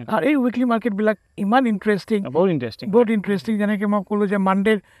আৰু এই উইকলি মাৰ্কেটবিলাক ইমান বহুত ইণ্টাৰেষ্টিং যেনেকৈ মই ক'লোঁ যে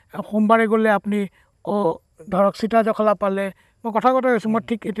মানডে সোমবাৰে গ'লে আপুনি ধৰক চিতা জখলা পালে মই কথা কৈছোঁ মই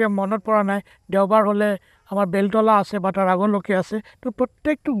ঠিক এতিয়া মনত পৰা নাই দেওবাৰ হ'লে আমাৰ বেলতলা আছে বা তাৰ আগলৈকে আছে তো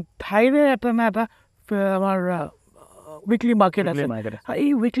প্ৰত্যেকটো ঠাইৰে এটা না এটা আমাৰ উইকলি মাৰ্কেট আছে এই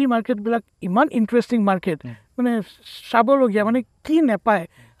উইকলি মাৰ্কেটবিলাক ইমান ইণ্টাৰেষ্টিং মাৰ্কেট মানে চাবলগীয়া মানে কি নেপায়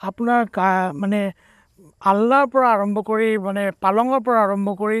আপোনাৰ মানে আল্লাৰ পৰা আৰম্ভ কৰি মানে পালঙৰ পৰা আৰম্ভ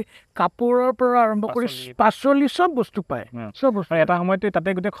কৰি কাপোৰৰ পৰা আৰম্ভ কৰি পাচলি চব বস্তু পায় চব বস্তু এটা সময়তে তাতে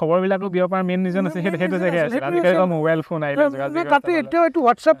গোটেই খবৰবিলাকো দিব পৰা মেইন ৰিজন আছে সেইটো জেগাই আছে আজিকালি মোবাইল ফোন আহিলে তাতে এতিয়াও এইটো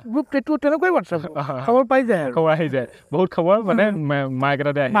হোৱাটছআপ গ্ৰুপ এইটো তেনেকুৱাই হোৱাটছআপ খবৰ পাই যায় আৰু খবৰ আহি যায় বহুত খবৰ মানে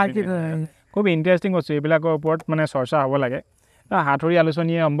মাৰ্কেটতে আহে খুব ইণ্টাৰেষ্টিং বস্তু এইবিলাকৰ ওপৰত মানে চৰ্চা হ'ব লাগে হাতৰি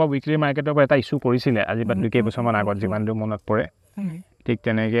আলোচনীয়ে সম্ভৱ উইকলি মাৰ্কেটৰ পৰা এটা ইছ্যু কৰিছিলে আজি বা 2 কেইবছৰমান আগত যিমান দূৰ মনত পৰে ঠিক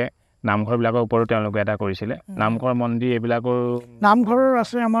তেনেকৈ নামঘৰবিলাকৰ ওপৰত তেওঁলোকে এটা কৰিছিলে নামঘৰ মন্দিৰ এইবিলাকৰ নামঘৰৰ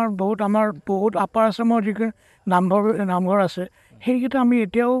আছে আমাৰ বহুত আপাৰ আছামৰ যিকেইটা নামঘৰ আছে সেইকেইটা আমি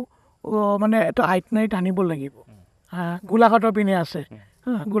এতিয়াও মানে এটা আইটনাইট আনিব লাগিব গোলাঘাটৰ পিনে আছে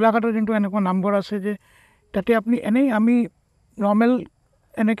গোলাঘাটৰ যোনটো এনেকুৱা নামঘৰ আছে যে তাতে আপুনি এনেই আমি নৰ্মেল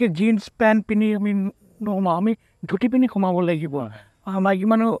এনেকৈ জিন্স পেণ্ট পিন্ধি আমি নোসোমাওঁ আমি ধুতি পিন্ধি সোমাব লাগিব মাইকী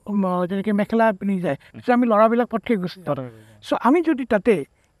মানুহ যেনেকৈ মেখেলা পিন্ধি যায় পিছত আমি ল'ৰাবিলাক পটকৈ গুচি যাওঁ চ' আমি যদি তাতে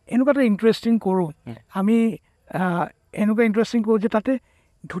এনেকুৱা এটা ইণ্টাৰেষ্টিং কৰোঁ আমি এনেকুৱা ইণ্টাৰেষ্টিং কৰোঁ যে তাতে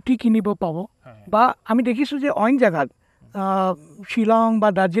ধুতি কিনিব পাব বা আমি দেখিছোঁ যে অইন জেগাত শ্বিলং বা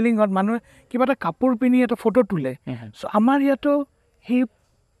দাৰ্জিলিঙত মানুহে কিবা এটা কাপোৰ পিন্ধি এটা ফটো তোলে চ' আমাৰ ইয়াতো সেই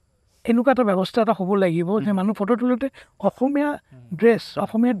এনেকুৱা এটা ব্যৱস্থা এটা হ'ব লাগিব যে মানুহ ফটো তোলোতে অসমীয়া ড্ৰেছ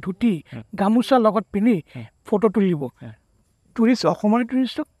অসমীয়া ধুতি গামোচা লগত পিন্ধি ফটো তুলিব টুৰিষ্ট অসমৰে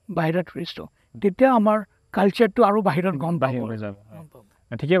টুৰিষ্টক বাহিৰৰ টুৰিষ্টক তেতিয়া আমাৰ কালচাৰটো আৰু বাহিৰত গম পাব যাব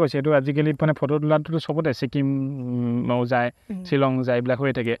ঠিকে কৈছে এইটো আজিকালি মানে ফটো তোলাটোতো চবতে ছিকিম যায় শ্বিলং যায় এইবিলাক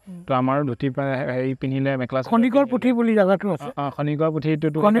হৈ থাকে তো আমাৰ ধুতি হেৰি পিন্ধিলে মেখেলা খনিকৰ পুথি বুলি জেগাটো আছে খনিকৰ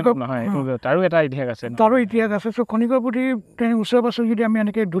পুথিটোতো নহয় তাৰো এটা ইতিহাস আছে চ' খনিকৰ পুথি ওচৰে পাছৰে যদি আমি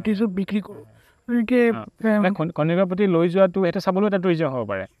এনেকৈ ধুতিযোৰ বিক্ৰী কৰোঁ এনেকৈ খনিকৰ পুথি লৈ যোৱাটো সেইটো চাবলৈও এটা টুৰিজম হ'ব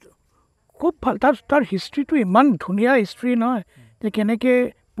পাৰে খুব ভাল তাৰ হিষ্ট্ৰীটো ইমান ধুনীয়া হিষ্ট্ৰী নহয় যে কেনেকৈ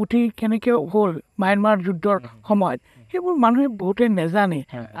পুথি কেনেকৈ হ'ল ম্যানমাৰ যুদ্ধৰ সময়ত সেইবোৰ মানুহে বহুতে নেজানে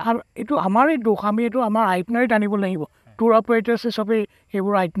আৰু এইটো আমাৰেই দোষ আমি এইটো আমাৰ আইটনাৰীত আনিব লাগিব টুৰ অপাৰেটাৰ্ছে চবেই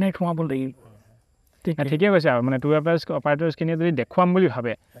সেইবোৰ আইটনাৰীত সোমাব লাগিব ঠিকে কৈছে আৰু মানে টুৰ অপাৰেটাৰ্ছখিনিয়ে যদি দেখুৱাম বুলি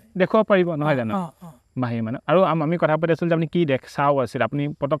ভাবে দেখুৱাব পাৰিব নহয় জানো বাহিৰ মানে আৰু আমি কথা পাতি আছিলোঁ যে আপুনি কি চাও আছিল আপুনি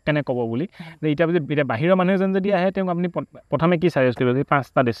পটক কেনে ক'ব বুলি যে এতিয়া বাহিৰৰ মানুহ এজন যদি আহে তেওঁক আপুনি প্ৰথমে কি ছাজেষ্ট কৰিব যদি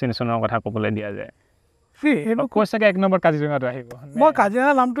 5টা ডেষ্টিনেশ্যনৰ কথা ক'বলৈ দিয়া যায় কৈছাগে 1 নম্বৰ কাজিৰঙাটো আহিব মই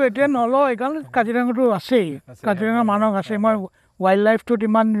কাজিৰঙা নামটো এতিয়া নলওঁ এইকাৰণে কাজিৰঙাটো আছেই কাজিৰঙা মানস আছে মই ৱাইল্ড লাইফটোত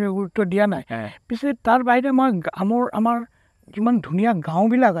ইমান গুৰুত্ব দিয়া নাই পিছে তাৰ বাহিৰে মই আমাৰ যিমান ধুনীয়া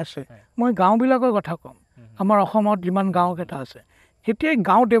গাঁওবিলাক আছে মই গাঁওবিলাকৰ কথা ক'ম আমাৰ অসমত যিমান গাঁওকেইটা আছে যেতিয়াই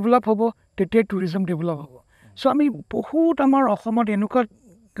গাঁও ডেভেলপ হ'ব তেতিয়াই টুৰিজম ডেভেলপ হ'ব চ' আমি বহুত আমাৰ অসমত এনেকুৱা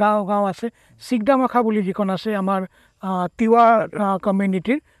গাঁও আছে চিগদামাখা বুলি যিখন আছে আমাৰ তিৱা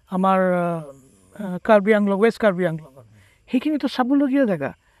কমিউনিটিৰ আমাৰ কাৰ্বি আংলং ৱেষ্ট কাৰ্বি আংলঙত সেইখিনিতো চাবলগীয়া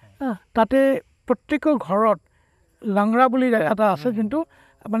জেগা তাতে প্ৰত্যেকৰ ঘৰত লাংৰা বুলি এটা আছে যোনটো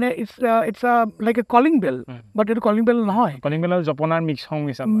মানে ইটছ লাইক এ কলিং বেল বাট এইটো কলিং বেল নহয় কলিং বেলৰ জপনাৰ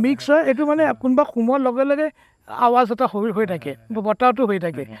মিক্স হয় এইটো মানে কোনোবা সোমোৱাৰ লগে লগে আৱাজ এটা হৈ থাকে বতাহটো হৈ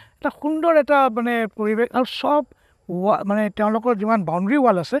থাকে এটা সুন্দৰ এটা মানে পৰিৱেশ আৰু চব মানে তেওঁলোকৰ যিমান বাউণ্ডৰী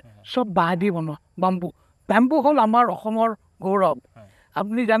ৱাল আছে চব বাঁহ দি বনোৱা বেম্বু হ'ল আমাৰ অসমৰ গৌৰৱ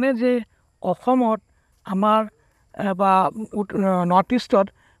আপুনি জানে যে অসমত আমাৰ বা নৰ্থ ইষ্টত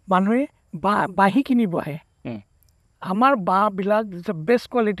মানুহে বাঁহী কিনিব আহে আমাৰ বাঁহবিলাক বেষ্ট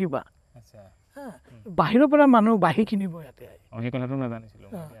কোৱালিটি বাঁহ বাহিৰৰ পৰা মানুহ বাঁহী কিনিব ইয়াতে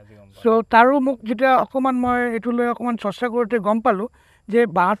চ' তাৰো মোক যেতিয়া অকণমান মই এইটো লৈ অকণমান চৰ্চা কৰোঁতে গম পালোঁ যে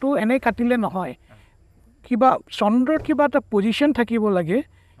বাঁহটো এনেই কাটিলে নহয় কিবা চন্দ্ৰৰ কিবা এটা পজিশ্যন থাকিব লাগে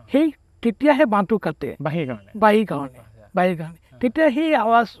সেই তেতিয়াহে বাঁহটো কাটে বাঁহীৰ কাৰণে তেতিয়া সেই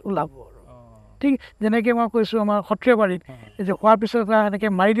আৱাজ ওলাব ঠিক যেনেকৈ মই কৈছোঁ আমাৰ সৰ্থেবাৰীত যে খোৱাৰ পিছত এনেকৈ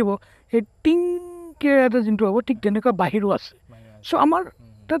মাৰি দিব সেই টিংকৈ এটা যোনটো হ'ব ঠিক তেনেকুৱা বাহিৰো আছে চ' আমাৰ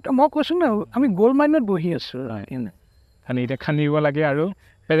তাত মই কৈছোঁ ন আমি গ'ল্ড মাইনত বহি আছোঁ খানি এতিয়া খান্দিব লাগে আৰু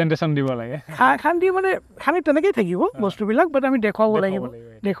প্ৰেজেণ্টেশ্যন দিব লাগে খান্দি মানে খান্দি তেনেকৈয়ে থাকিব বস্তুবিলাক বাট আমি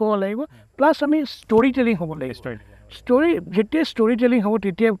দেখুৱাব লাগিব প্লাছ আমি ষ্টৰি টেলিং হ'ব লাগিব যেতিয়া ষ্টৰি টেলিং হ'ব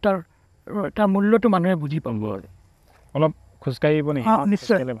তেতিয়া তাৰ মূল্যটো মানুহে বুজি পাব আৰু অলপ খোজকাঢ়িব নেকি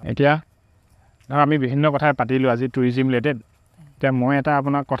নিশ্চয় এতিয়া ধৰক আমি বিভিন্ন কথা পাতিলোঁ আজি টুৰিজিম ৰিলেটেড এতিয়া মই এটা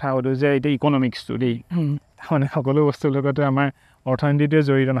আপোনাক কথা সুধোঁ যে এতিয়া ইকনমিক্সটো দেই মানে সকলো বস্তুৰ লগতে আমাৰ অৰ্থনীতিটোৱে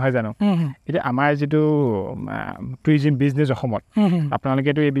জড়িত নহয় জানো এতিয়া আমাৰ যিটো টুৰিজিম বিজনেছ অসমত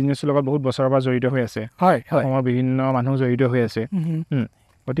আপোনালোকেতো এই বিজনেছটোৰ লগত বহুত বছৰৰ পৰা জড়িত হৈ আছে অসমৰ বিভিন্ন মানুহ জড়িত হৈ আছে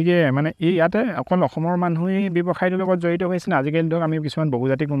গতিকে মানে এই ইয়াতে অকল অসমৰ মানুহেই ব্যৱসায়টোৰ লগত জড়িত হৈ আছে না আজিকালি ধৰক আমি কিছুমান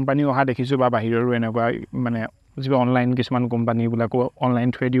বহুজাতিক কোম্পানী অহা দেখিছোঁ বা বাহিৰৰো এনেকুৱা মানে যিবোৰ অনলাইন কিছুমান কোম্পানীবিলাকো অনলাইন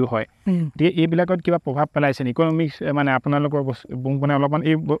থ্ৰেডিও হয় গতিকে এইবিলাকত কিবা প্ৰভাৱ পেলাইছে ইকনমিক্স মানে আপোনালোকৰ মানে অলপমান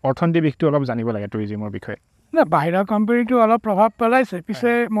এই অৰ্থনীতিৰ দিশটো অলপ জানিব লাগে টুৰিজিমৰ বিষয়ে না বাহিৰৰ কোম্পানীটো অলপ প্ৰভাৱ পেলাইছে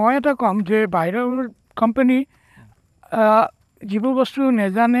পিছে মই এটা ক'ম যে বাহিৰৰ কোম্পানী যিবোৰ বস্তু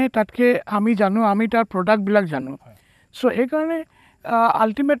নেজানে তাতকৈ আমি জানো আমি তাৰ প্ৰডাক্টবিলাক জানো চ' সেইকাৰণে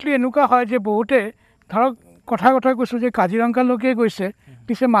আল্টিমেটলি এনেকুৱা হয় যে বহুতে ধৰক কথা কৈছোঁ যে কাজিৰঙালৈকে গৈছে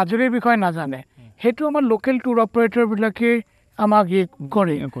পিছে মাজুলীৰ বিষয়ে নাজানে সেইটো আমাৰ লোকেল টুৰ অপাৰেটৰবিলাকে আমাক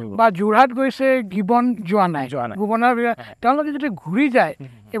কৰে বা যোৰহাট গৈছে গিবন যোৱা নাই ভুৱনৰ তেওঁলোকে যেতিয়া ঘূৰি যায়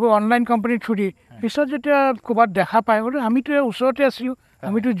এইবোৰ অনলাইন কোম্পানীৰ থ্ৰুদি পিছত যেতিয়া ক'ৰবাত দেখা পায় আমিতো ওচৰতে আছিলোঁ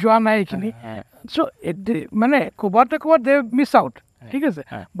আমিতো যোৱা নাই এইখিনি চ' মানে ক'ৰবাত দে মিছ আউট ঠিক আছে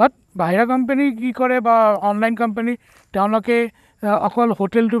বাট বাহিৰা কোম্পানী কি কৰে বা অনলাইন কোম্পানী তেওঁলোকে অকল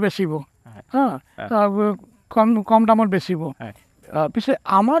হোটেলটো বেচিব কম দামত বেচিব পিছে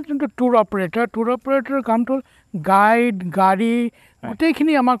আমাৰ যোনটো টুৰ অপাৰেটৰৰ কামটো গাইড গাড়ী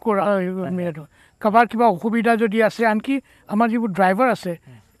গোটেইখিনি আমাক কাৰোবাৰ কিবা অসুবিধা যদি আছে আনকি আমাৰ যিবোৰ ড্ৰাইভাৰ আছে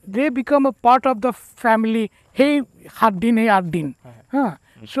they become a part of the family সেই 7 দিন সেই 8 দিন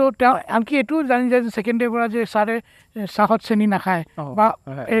চ' তেওঁ আনকি এইটো জানি যায় যে ছেকেণ্ড ডে পৰা যে ছাৰে চাহত চেনি নাখায় বা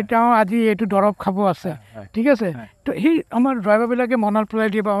তেওঁ আজি এইটো দৰৱ খাব আছে ঠিক আছে তো সেই আমাৰ ড্ৰাইভাৰবিলাকে মনত পেলাই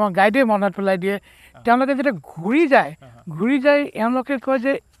দিয়ে বা আমাৰ গাইডে মনত পেলাই দিয়ে তেওঁলোকে যেতিয়া ঘূৰি যায় এওঁলোকে কয়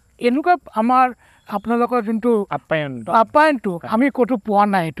যে এনেকুৱা আমাৰ আপোনালোকৰ যোনটো আপ্যায়নটো আমি ক'তো পোৱা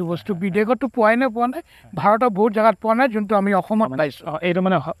নাই এইটো বস্তু বিদেশতো পোৱা নাই ভাৰতৰ বহুত জেগাত পোৱা নাই যোনটো আমি অসমত পাইছোঁ এইটো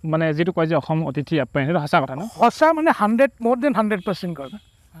মানে যিটো কয় যে অসম অতিথি আপ্যায়ন সেইটো সঁচা কথা ন সঁচা মানে 100% কৰে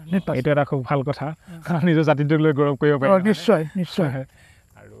এইটো এটা খুব ভাল কথা নিজৰ জাতিটোক লৈ গৌৰৱ কৰিব পাৰে নিশ্চয়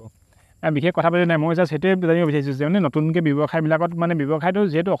আৰু বিশেষ কথা পাতি নাই মই জাষ্ট সেইটোৱে জানিব বিচাৰিছোঁ যে মানে নতুনকৈ ব্যৱসায়বিলাকত মানে ব্যৱসায়টো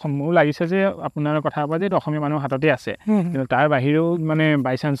যিহেতু মোৰ লাগিছে যে আপোনাৰ কথা পৰা যে এইটো অসমীয়া মানুহৰ হাততে আছে কিন্তু তাৰ বাহিৰেও মানে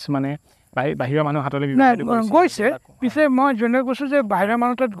বাই চান্স মানে বাহিৰৰ মানুহৰ হাতলৈ গৈছে পিছে মই যেনেকৈ কৈছোঁ যে বাহিৰৰ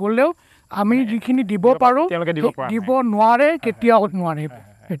মানুহ তাত গ'লেও আমি যিখিনি দিব পাৰোঁ তেওঁলোকে দিব নোৱাৰে কেতিয়াও নোৱাৰে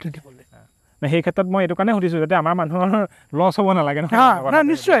সেইটো দিবলৈ সেই ক্ষেত্ৰত মই এইটো কাৰণে সুধিছোঁ যাতে আমাৰ মানুহৰ লছ হ'ব নালাগে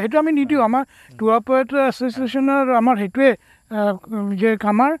নিশ্চয় সেইটো আমি নিদিওঁ আমাৰ টুৰ অপাৰেটৰ এছ'চিয়েশ্যনৰ আমাৰ সেইটোৱে যে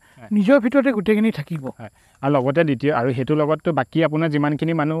আমাৰ নিজৰ ভিতৰতে গোটেইখিনি থাকিব আৰু লগতে দ্বিতীয় আৰু সেইটোৰ লগততো বাকী আপোনাৰ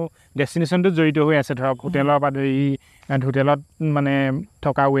যিমানখিনি মানুহ ডেষ্টিনেশ্যনটোত জড়িত হৈ আছে ধৰক হোটেলৰ পৰা ধৰি হোটেলত মানে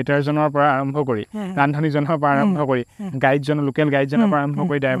থকা ৱেটাৰজনৰ পৰা আৰম্ভ কৰি ৰান্ধনীজনৰ পৰা আৰম্ভ কৰি গাইডজনৰ লোকেল গাইডজনৰ পৰা আৰম্ভ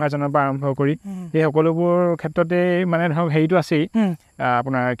কৰি ড্ৰাইভাৰজনৰ পৰা আৰম্ভ কৰি এই সকলোবোৰ ক্ষেত্ৰতে মানে ধৰক হেৰিটো আছেই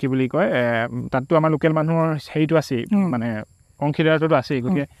আপোনাৰ কি বুলি কয় তাততো আমাৰ লোকেল মানুহৰ হেৰিটো আছেই মানে অংশীদাৰটো আছেই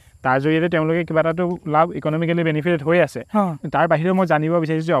গতিকে তাৰ জৰিয়তে তেওঁলোকে কিবা এটাতো লাভ ইকনমিকেলি বেনিফিটেড হৈ আছে তাৰ বাহিৰেও মই জানিব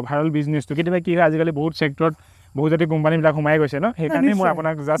বিচাৰিছোঁ যে অভাৰঅল বিজনেছটো কেতিয়াবা কি হয় আজিকালি বহুত ছেক্টৰত বহুজাতিক কোম্পানীবিলাক সোমাই গৈছে ন সেইকাৰণে মই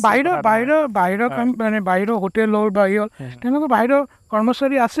আপোনাক জাষ্ট বাহিৰৰ হোটেলৰ বাহিৰৰ তেনেকুৱা বাহিৰৰ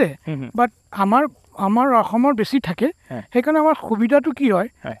কৰ্মচাৰী আছে বাট আমাৰ অসমৰ বেছি থাকে সেইকাৰণে আমাৰ সুবিধাটো কি হয়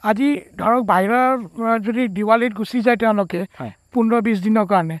আজি ধৰক বাহিৰৰ যদি দিৱালীত গুচি যায় তেওঁলোকে 15-20 দিনৰ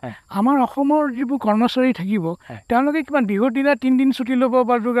কাৰণে আমাৰ অসমৰ যিবোৰ কৰ্মচাৰী থাকিব তেওঁলোকে কিমান বিহুৰ দিনা 3 দিন ছুটি ল'ব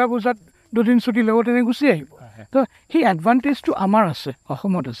বা দুৰ্গা পূজাত 2 দিন ছুটি ল'ব তেনেকৈ গুচি আহিব তো সেই এডভান্টেজটো আমাৰ আছে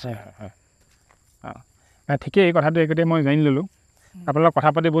অসমত আছে ঠিকেই এই কথাটো একোতে মই জানি ল'লোঁ আপোনালোকৰ কথা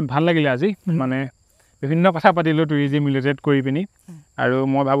পাতি বহুত ভাল লাগিলে আজি মানে বিভিন্ন কথা পাতিলোঁ টুৰিজিম ৰিলেটেড কৰি পিনি আৰু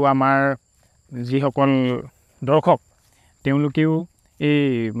মই ভাবোঁ আমাৰ যিসকল দৰ্শক তেওঁলোকেও এই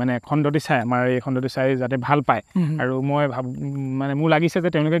মানে খণ্ডটি চাই আমাৰ এই খণ্ডটি চাই যাতে ভাল পায় আৰু মই ভাবোঁ মানে মোৰ লাগিছে যে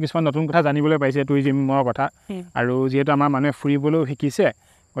তেওঁলোকে কিছুমান নতুন কথা জানিবলৈ পাইছে টুৰিজিমৰ কথা আৰু যিহেতু আমাৰ মানুহে ফুৰিবলৈও শিকিছে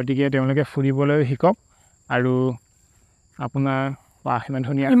গতিকে তেওঁলোকে ফুৰিবলৈও শিকক আৰু আপোনাৰ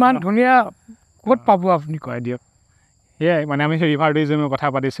ইমান ধুনীয়া ক'ত পাব আপুনি কয় দিয়ক সেয়াই মানে আমি ৰিভাৰ টুৰিজিমৰ কথা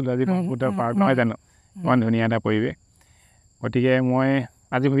পাতিছিলোঁ আজি ব্ৰহ্মপুত্ৰ পাৰ্ক নহয় জানো ইমান ধুনীয়া এটা পৰিৱেশ গতিকে মই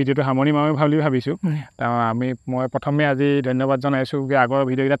আজি ভিডিঅ'টো সামৰণি মাৰিম বুলি ভাবিছোঁ মই প্ৰথমে আজি ধন্যবাদ জনাইছোঁ যে আগৰ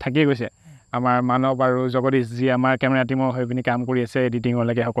ভিডিঅ'কেইটা থাকিয়ে গৈছে আমাৰ মানৱ আৰু জগদীশ যি আমাৰ কেমেৰা টীমৰ হৈ পিনি কাম কৰি আছে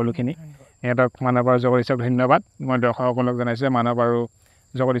এডিটিঙলৈকে সকলোখিনি সিহঁতক মানৱ আৰু জগদীশক ধন্যবাদ মই দৰ্শকসকলক জনাইছোঁ মানৱ আৰু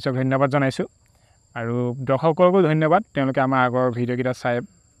জগদীশক ধন্যবাদ জনাইছোঁ আৰু দৰ্শকসকলকো ধন্যবাদ তেওঁলোকে আমাৰ আগৰ ভিডিঅ'কেইটা চাই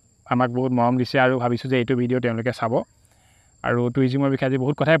আমাক বহুত মৰম দিছে আৰু ভাবিছোঁ যে এইটো ভিডিঅ' তেওঁলোকে চাব আৰু টুৰিজিমৰ বিষয়ে আজি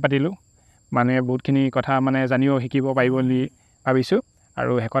বহুত কথাই পাতিলোঁ মানুহে বহুতখিনি কথা মানে জানিও শিকিব পাৰিব বুলি ভাবিছোঁ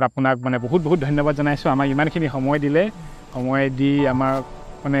আৰু শেষত আপোনাক মানে বহুত বহুত ধন্যবাদ জনাইছোঁ আমাক ইমানখিনি সময় দিলে সময় দি আমাক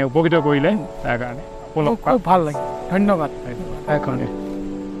মানে উপকৃত কৰিলে তাৰ কাৰণে খুব ভাল লাগিল ধন্যবাদ